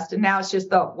 wild west, and now it's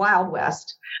just the wild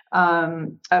west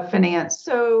of finance.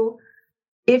 So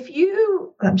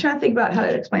I'm trying to think about how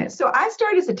to explain it. So I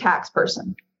started as a tax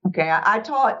person. Okay. I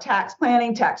taught tax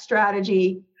planning, tax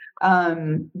strategy.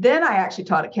 Then I actually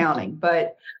taught accounting,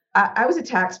 but I was a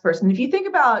tax person. If you think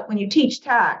about when you teach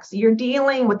tax, you're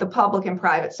dealing with the public and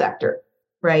private sector,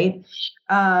 right?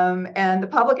 And the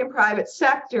public and private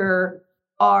sector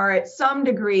are at some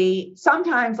degree,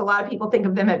 sometimes a lot of people think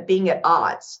of them as being at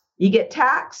odds. You get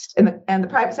taxed and the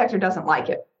private sector doesn't like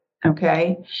it.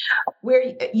 Okay.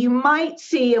 Where you might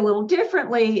see a little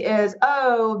differently is,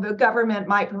 the government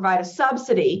might provide a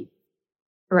subsidy,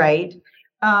 right?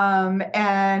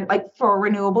 And like for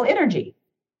renewable energy.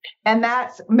 And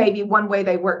that's maybe one way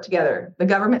they work together. The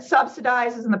government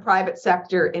subsidizes and the private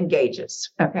sector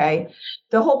engages. Okay.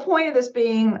 The whole point of this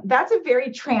being, that's a very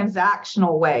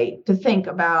transactional way to think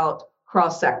about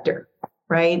cross-sector,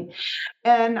 right?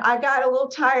 And I got a little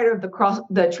tired of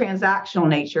the transactional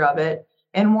nature of it,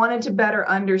 and wanted to better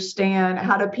understand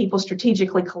how do people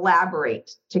strategically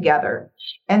collaborate together.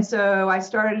 And so I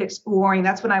started exploring,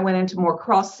 that's when I went into more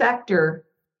cross-sector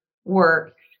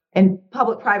work and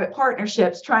public-private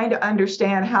partnerships, trying to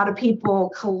understand how do people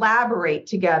collaborate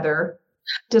together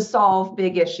to solve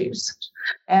big issues.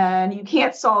 And you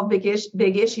can't solve big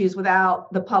issues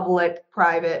without the public,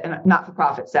 private, and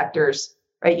not-for-profit sectors,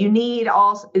 right? You need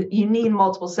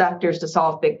multiple sectors to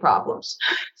solve big problems.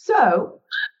 So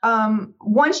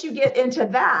once you get into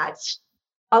that,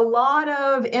 a lot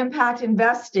of impact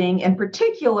investing in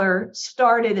particular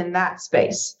started in that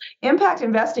space. Impact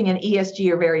investing and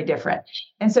ESG are very different.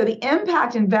 And so the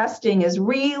impact investing is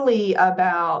really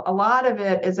about, a lot of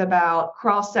it is about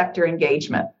cross-sector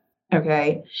engagement,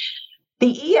 okay?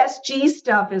 The ESG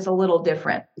stuff is a little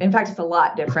different. In fact, it's a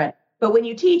lot different. But when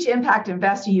you teach impact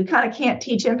investing, you kind of can't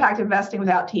teach impact investing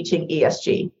without teaching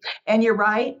ESG. And you're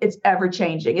right, it's ever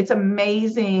changing. It's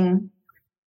amazing.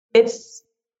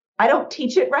 I don't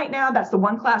teach it right now. That's the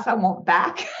one class I want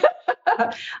back.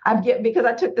 Because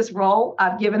I took this role,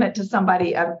 I've given it to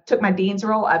somebody. I took my dean's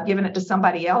role, I've given it to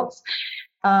somebody else.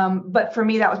 But for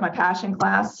me, that was my passion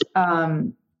class.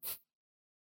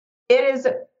 It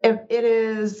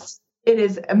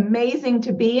is amazing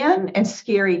to be in and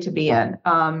scary to be in.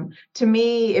 To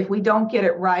me, if we don't get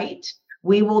it right,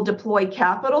 we will deploy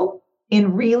capital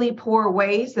in really poor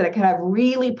ways that it can have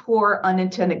really poor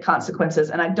unintended consequences.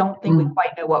 And I don't think we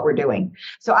quite know what we're doing.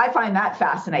 So I find that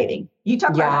fascinating. You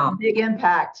talk about big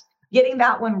impact, getting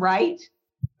that one right,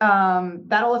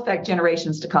 that'll affect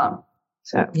generations to come.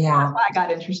 So that's why I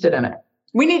got interested in it.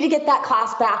 We need to get that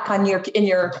class back in your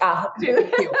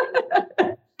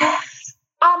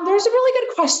There's a really good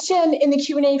question in the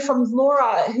Q&A from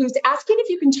Laura, who's asking if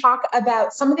you can talk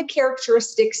about some of the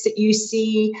characteristics that you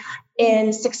see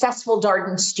in successful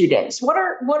Darden students. What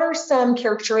are some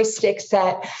characteristics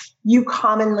that you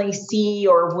commonly see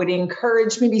or would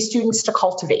encourage maybe students to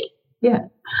cultivate? Yeah.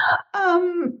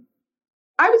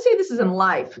 I would say this is in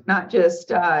life, not just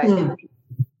so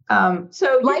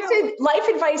life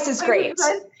advice is great.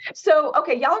 So,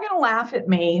 okay, y'all are going to laugh at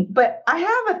me, but I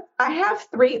have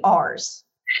 3 R's.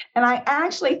 And I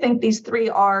actually think these 3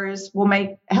 R's will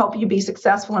help you be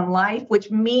successful in life,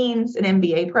 which means an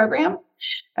MBA program.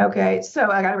 Okay. So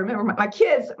I got to remember my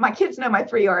kids know my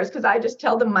 3 R's because I just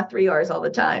tell them my 3 R's all the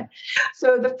time.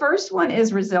 So the first one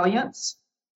is resilience.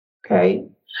 Okay.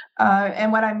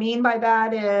 And what I mean by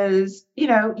that is, you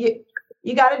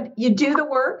do the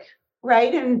work,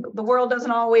 right? And the world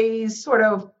doesn't always sort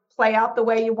of play out the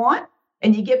way you want,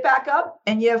 and you get back up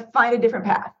and you find a different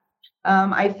path.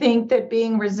 I think that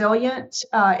being resilient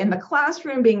in the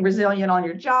classroom, being resilient on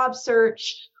your job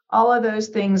search, all of those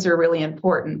things are really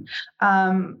important.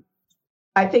 I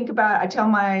tell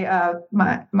my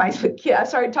kids, I'm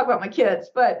sorry to talk about my kids,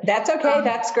 but that's okay.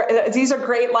 That's great. These are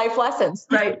great life lessons.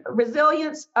 Right.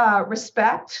 Resilience,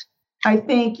 respect. I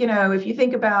think, if you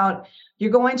think about you're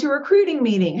going to a recruiting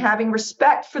meeting, having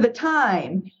respect for the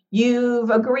time, you've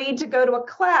agreed to go to a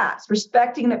class,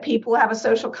 respecting that people have a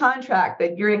social contract,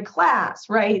 that you're in class,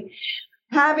 right?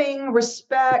 Having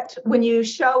respect when you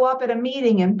show up at a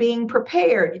meeting and being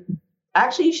prepared.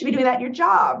 Actually, you should be doing that in your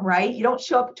job, right? You don't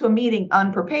show up to a meeting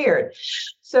unprepared.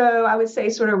 So I would say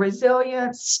sort of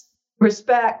resilience,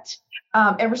 respect,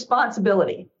 and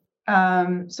responsibility.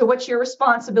 So what's your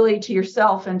responsibility to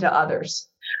yourself and to others?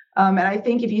 And I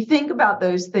think if you think about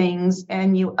those things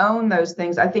and you own those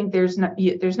things, I think there's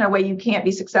no way you can't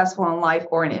be successful in life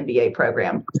or an MBA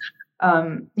program.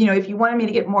 If you wanted me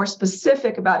to get more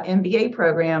specific about MBA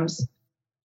programs,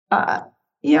 I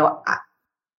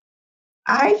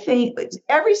think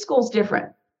every school's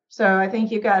different. So I think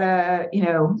you got to,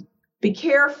 be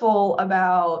careful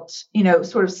about,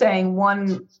 sort of saying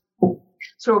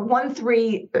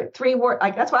three word,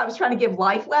 like that's why I was trying to give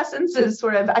life lessons is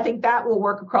sort of, I think that will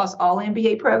work across all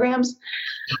MBA programs.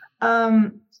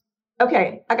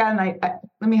 Okay, let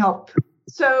me help.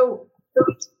 So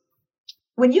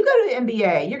when you go to the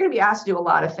MBA, you're going to be asked to do a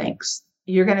lot of things.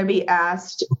 You're going to be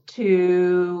asked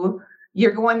you're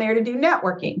going there to do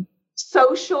networking,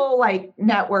 social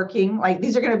networking,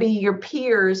 these are going to be your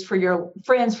peers for your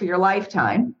friends for your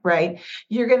lifetime, right?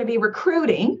 You're going to be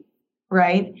recruiting,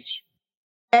 right?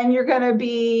 And you're going to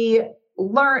be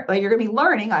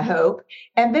learning, I hope.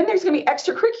 And then there's going to be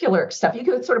extracurricular stuff. You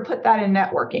could sort of put that in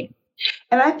networking.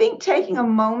 And I think taking a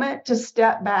moment to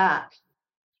step back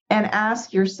and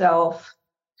ask yourself,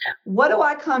 what do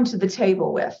I come to the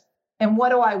table with? And what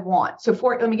do I want? So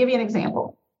let me give you an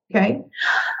example. Okay.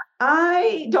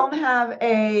 I have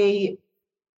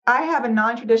a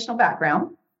non-traditional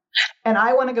background and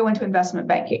I want to go into investment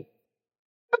banking.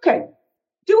 Okay.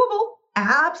 Doable.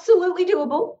 Absolutely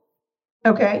doable.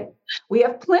 Okay. We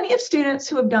have plenty of students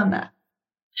who have done that.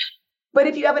 But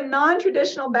if you have a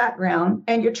non-traditional background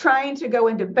and you're trying to go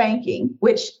into banking,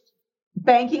 which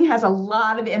banking has a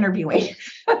lot of interviewing,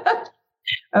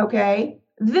 okay,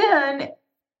 then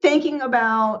thinking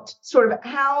about sort of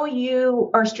how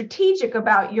you are strategic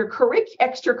about your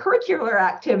extracurricular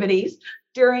activities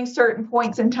during certain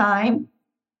points in time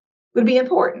would be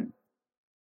important.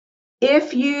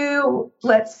 If you,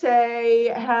 let's say,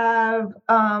 have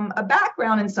a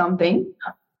background in something,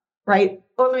 right?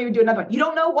 Well, let me do another one. You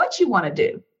don't know what you want to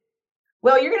do.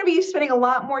 Well, you're going to be spending a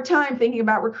lot more time thinking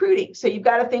about recruiting. So you've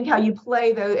got to think how you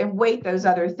play those and weight those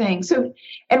other things. So,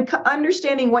 and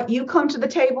understanding what you come to the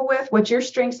table with, what your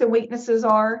strengths and weaknesses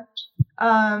are,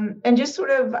 and just sort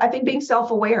of, I think, being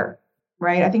self-aware,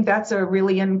 right? I think that's a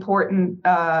really important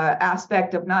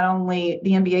aspect of not only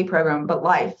the MBA program, but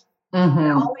life. Mm-hmm.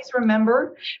 And always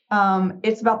remember,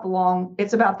 it's about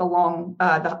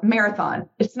the marathon.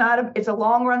 It's a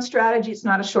long run strategy. It's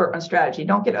not a short run strategy.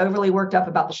 Don't get overly worked up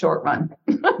about the short run.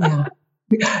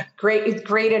 Yeah.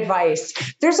 Great advice.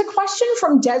 There's a question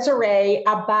from Desiree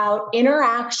about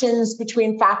interactions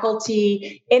between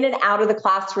faculty in and out of the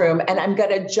classroom. And I'm going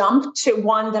to jump to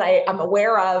one that I am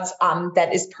aware of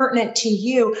that is pertinent to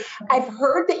you. I've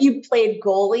heard that you played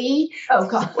goalie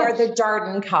for the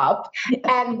Darden Cup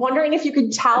and wondering if you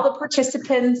could tell the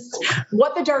participants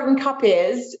what the Darden Cup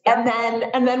is. And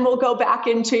then we'll go back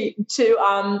into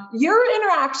your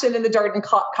interaction in the Darden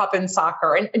Cup in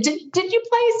soccer. And did you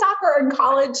play soccer in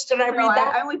college? Did I read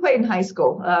that? I only played in high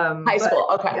school.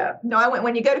 Okay. Yeah. No, I went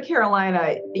when you go to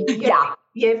Carolina. You have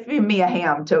to be a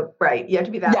ham to right. You have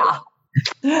to be that.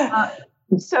 Yeah.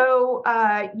 So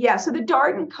the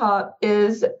Darden Cup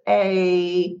is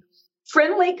a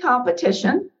friendly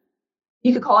competition.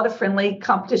 You could call it a friendly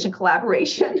competition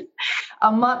collaboration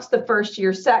amongst the first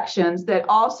year sections that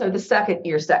also the second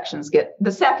years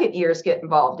get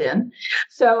involved in.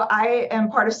 So I am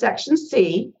part of section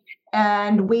C,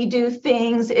 and we do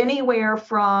things anywhere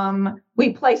from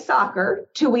we play soccer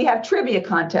to we have trivia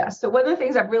contests. So one of the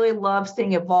things I've really loved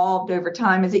seeing evolved over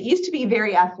time is it used to be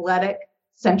very athletic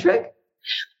centric.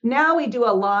 Now we do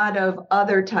a lot of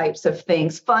other types of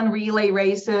things, fun relay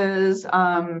races.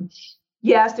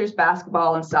 Yes, there's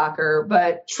basketball and soccer,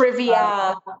 but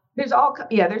trivia. There's all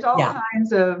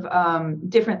kinds of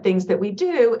different things that we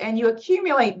do, and you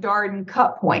accumulate Darden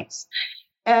Cup points,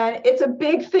 and it's a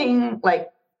big thing, like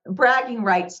bragging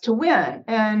rights to win.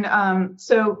 And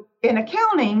so in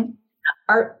accounting,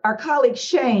 our colleague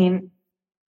Shane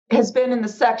has been in the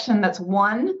section that's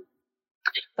won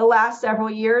the last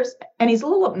several years, and he's a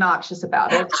little obnoxious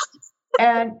about it.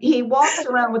 And he walks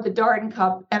around with the Darden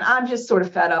Cup, and I'm just sort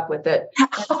of fed up with it.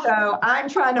 And so I'm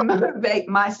trying to motivate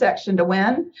my section to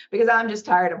win because I'm just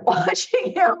tired of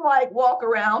watching him walk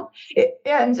around.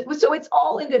 And so it's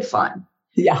all in good fun.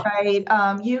 Yeah. Right.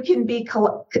 You can be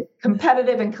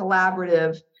competitive and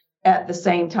collaborative at the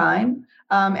same time.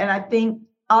 And I think,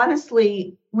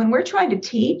 honestly, when we're trying to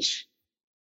teach,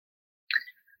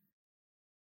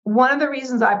 one of the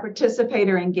reasons I participate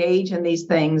or engage in these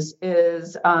things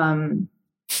is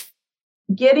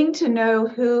getting to know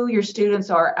who your students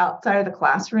are outside of the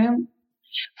classroom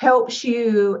helps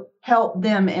you help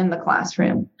them in the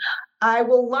classroom. I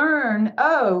will learn,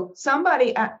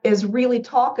 somebody is really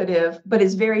talkative, but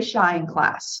is very shy in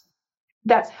class.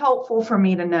 That's helpful for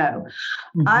me to know.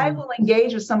 Mm-hmm. I will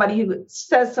engage with somebody who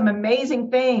says some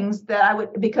amazing things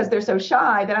because they're so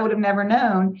shy that I would have never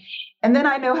known. And then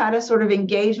I know how to sort of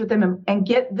engage with them and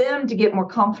get them to get more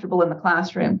comfortable in the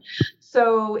classroom.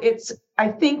 So I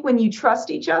think when you trust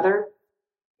each other,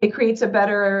 it creates a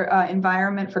better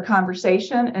environment for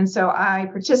conversation. And so I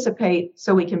participate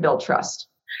so we can build trust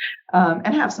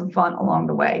and have some fun along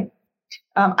the way.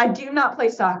 I do not play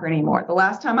soccer anymore. The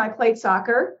last time I played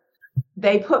soccer,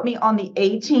 they put me on the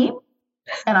A team,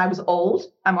 and I was old.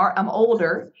 I'm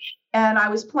older, and I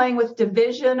was playing with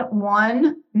Division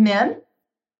I men.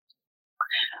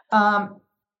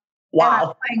 Wow. And I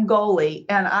was playing goalie,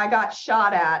 and I got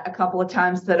shot at a couple of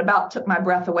times that about took my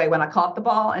breath away when I caught the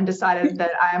ball and decided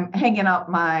that I'm hanging up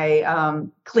my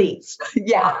cleats.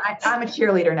 Yeah. I'm a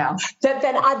cheerleader now.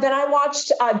 Then I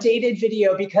watched a dated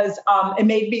video because it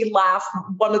made me laugh.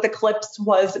 One of the clips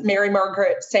was Mary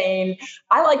Margaret saying,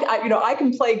 I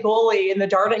can play goalie in the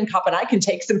Darden Cup and I can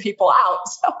take some people out.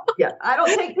 So. Yeah, I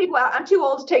don't take people out. I'm too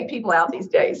old to take people out these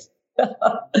days.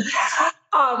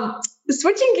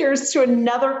 Switching gears to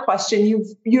another question,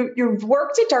 you've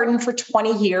worked at Darden for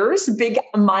 20 years, big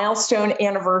milestone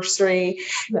anniversary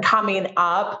coming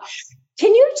up.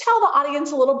 Can you tell the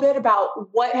audience a little bit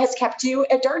about what has kept you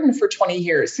at Darden for 20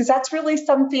 years? Because that's really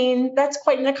something that's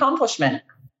quite an accomplishment.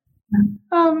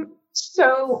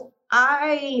 So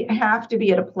I have to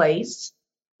be at a place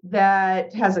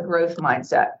that has a growth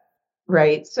mindset,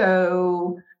 right?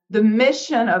 So the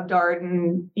mission of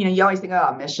Darden, you always think,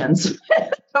 missions,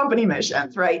 company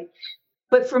missions, right?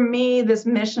 But for me, this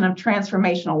mission of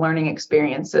transformational learning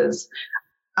experiences,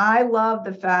 I love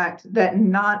the fact that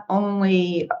not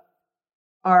only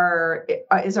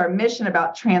is our mission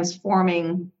about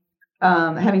transforming,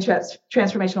 having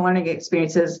transformational learning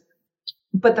experiences,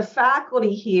 but the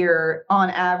faculty here on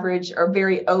average are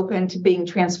very open to being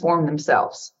transformed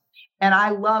themselves. And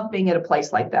I love being at a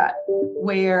place like that,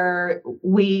 where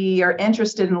we are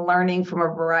interested in learning from a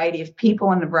variety of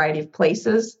people in a variety of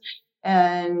places,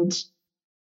 and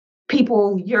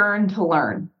people yearn to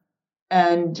learn.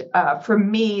 And for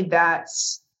me,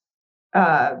 that's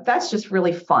just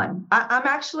really fun. I'm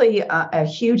actually a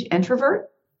huge introvert.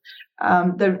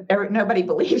 Nobody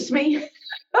believes me.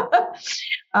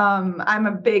 I'm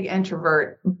a big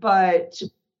introvert, but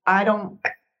I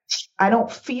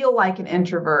don't feel like an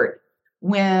introvert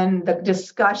when the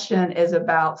discussion is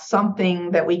about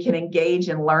something that we can engage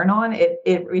and learn on.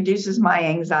 It reduces my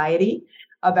anxiety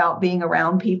about being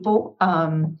around people.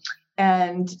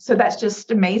 And so that's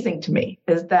just amazing to me,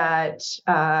 is that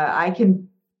I can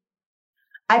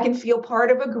feel part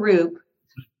of a group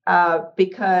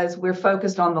because we're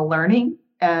focused on the learning,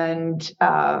 and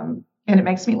it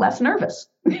makes me less nervous.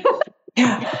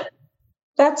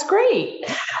 That's great.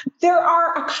 There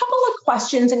are a couple of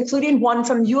questions, including one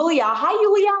from Yulia. Hi,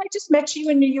 Yulia. I just met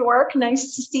you in New York.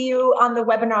 Nice to see you on the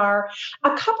webinar.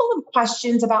 A couple of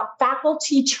questions about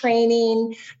faculty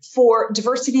training for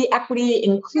diversity, equity,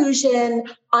 inclusion,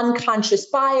 unconscious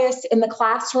bias in the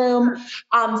classroom.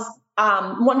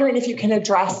 Wondering if you can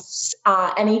address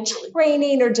any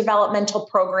training or developmental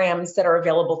programs that are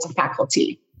available to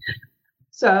faculty.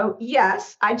 So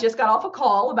yes, I just got off a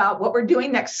call about what we're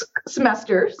doing next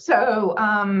semester. So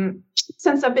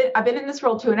since I've been in this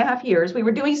role 2.5 years, we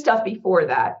were doing stuff before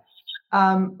that.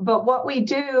 But what we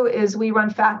do is we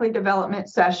run faculty development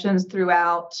sessions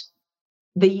throughout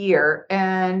the year,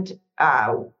 and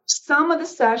some of the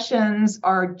sessions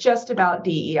are just about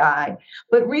DEI,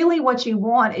 but really what you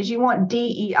want is you want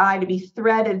DEI to be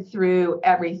threaded through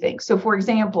everything. So for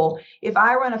example, if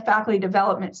I run a faculty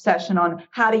development session on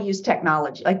how to use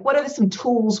technology, like what are some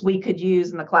tools we could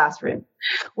use in the classroom?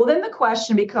 Well, then the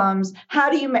question becomes, how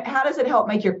do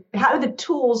the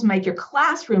tools make your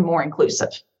classroom more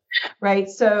inclusive, right?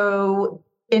 So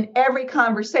in every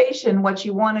conversation, what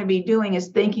you want to be doing is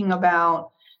thinking about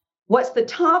what's the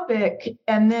topic,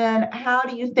 and then how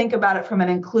do you think about it from an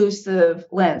inclusive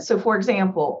lens? So for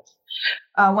example,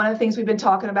 one of the things we've been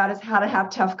talking about is how to have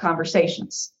tough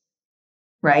conversations,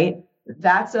 right?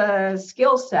 That's a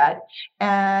skill set,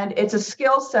 and it's a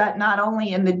skill set not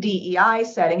only in the DEI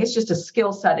setting, it's just a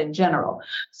skill set in general.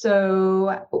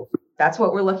 So that's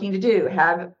what we're looking to do,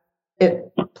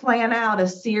 plan out a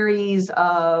series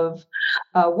of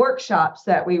workshops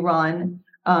that we run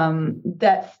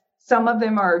that some of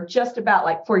them are just about,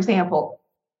 like, for example,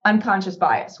 unconscious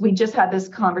bias. We just had this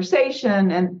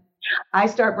conversation, and we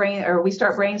start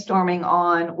brainstorming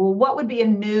on, well, what would be a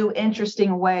new,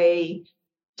 interesting way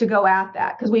to go at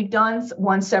that? Because we've done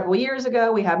one several years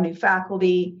ago. We have new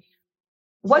faculty.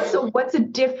 What's a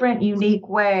different, unique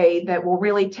way that will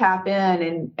really tap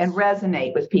in and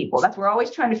resonate with people? We're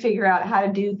always trying to figure out how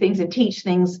to do things and teach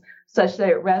things such that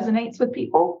it resonates with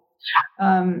people.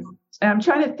 And I'm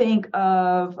trying to think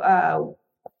of, we're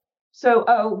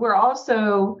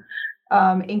also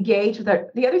engaged with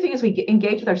the other thing is we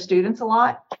engage with our students a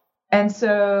lot. And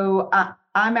so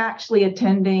I'm actually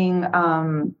attending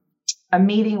a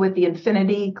meeting with the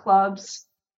Infinity Club's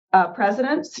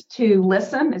presidents to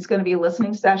listen. It's going to be a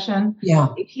listening session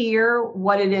to hear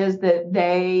what it is that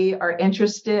they are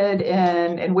interested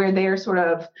in and where they're sort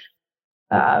of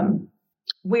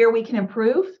where we can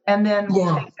improve. And then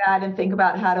we'll take that and think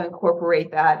about how to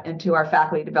incorporate that into our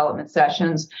faculty development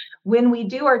sessions. When we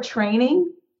do our training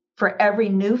for every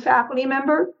new faculty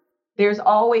member, there's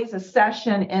always a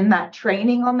session in that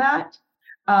training on that.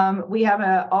 We have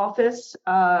an office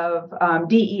of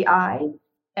DEI,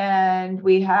 and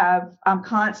I'm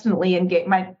constantly engaged.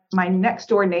 My next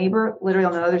door neighbor, literally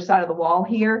on the other side of the wall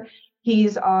here,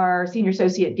 he's our senior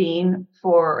associate dean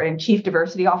and chief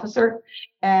diversity officer.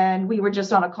 And we were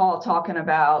just on a call talking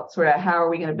about sort of how are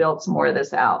we going to build some more of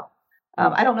this out.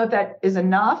 I don't know if that is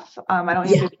enough. I don't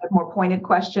know if there's more pointed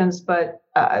questions, but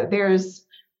there's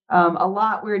a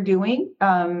lot we're doing.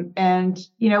 And,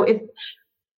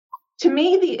 to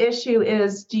me, the issue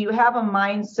is, do you have a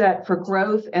mindset for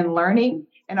growth and learning?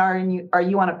 And are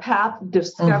you on a path of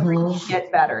discovery to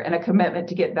get better and a commitment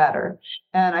to get better?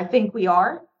 And I think we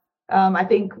are. I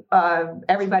think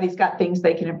everybody's got things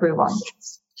they can improve on.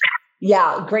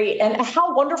 Yeah, great. And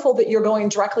how wonderful that you're going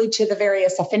directly to the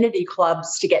various affinity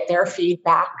clubs to get their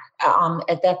feedback.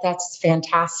 That's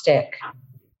fantastic.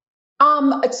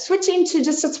 Switching to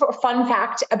just a sort of fun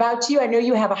fact about you. I know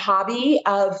you have a hobby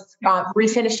of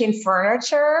refinishing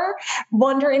furniture.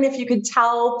 Wondering if you could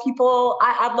tell people,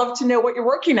 I'd love to know what you're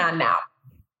working on now.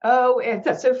 Oh,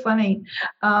 that's so funny.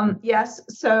 Yes.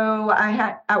 So I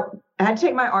had to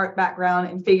take my art background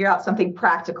and figure out something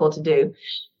practical to do,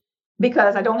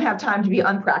 because I don't have time to be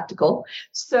unpractical.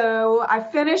 So I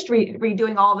finished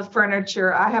redoing all the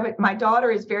furniture. My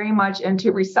daughter is very much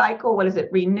into recycle. What is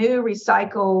it? Renew,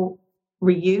 recycle,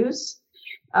 reuse.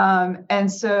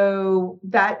 And so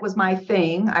that was my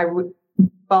thing. I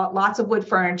bought lots of wood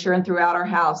furniture, and throughout our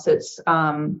house, it's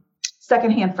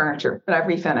secondhand furniture that I've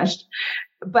refinished.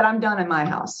 But I'm done in my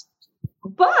house.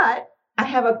 But I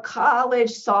have a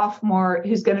college sophomore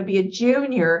who's going to be a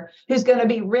junior, who's going to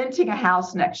be renting a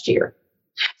house next year.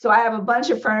 So I have a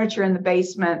bunch of furniture in the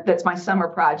basement that's my summer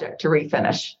project to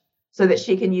refinish so that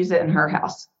she can use it in her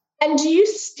house. And do you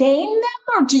stain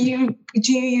them, or do you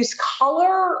use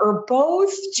color, or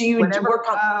both? Do you work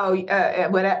on?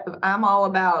 I'm all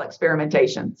about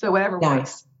experimentation. So whatever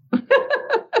works.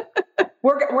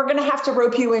 We're going to have to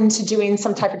rope you into doing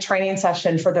some type of training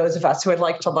session for those of us who would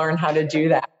like to learn how to do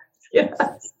that. Yes.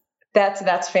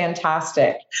 That's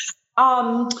fantastic.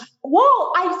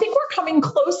 Well, I think we're coming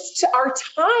close to our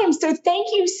time. So thank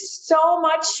you so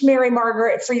much, Mary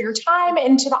Margaret, for your time.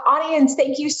 And to the audience,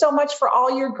 thank you so much for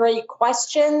all your great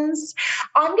questions.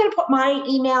 I'm going to put my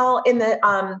email in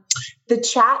the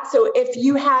chat. So if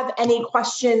you have any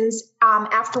questions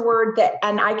afterward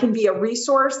and I can be a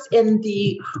resource in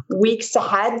the weeks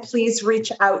ahead, please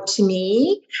reach out to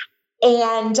me.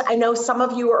 And I know some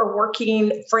of you are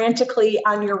working frantically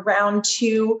on your round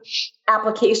 2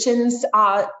 applications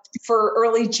for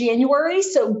early January.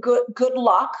 So good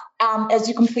luck as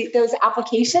you complete those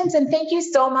applications. And thank you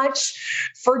so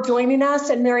much for joining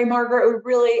us. And Mary Margaret, we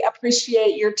really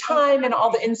appreciate your time and all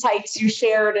the insights you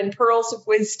shared and pearls of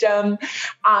wisdom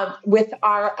with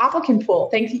our applicant pool.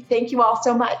 Thank you all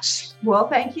so much. Well,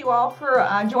 thank you all for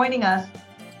joining us.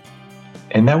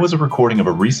 And that was a recording of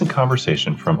a recent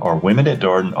conversation from our Women at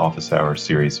Darden Office Hours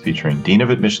series featuring Dean of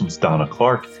Admissions Dawna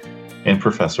Clarke and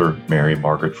Professor Mary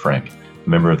Margaret Frank, a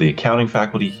member of the accounting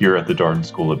faculty here at the Darden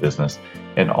School of Business,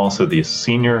 and also the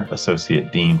Senior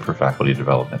Associate Dean for Faculty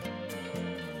Development.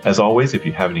 As always, if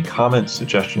you have any comments,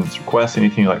 suggestions, requests,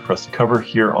 anything you'd like for us to cover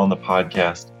here on the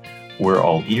podcast, we're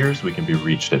all ears. We can be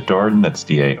reached at Darden, that's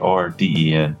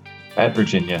DARDEN,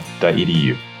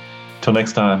 @virginia.edu. Till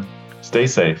next time, stay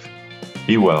safe,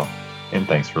 be well, and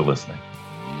thanks for listening.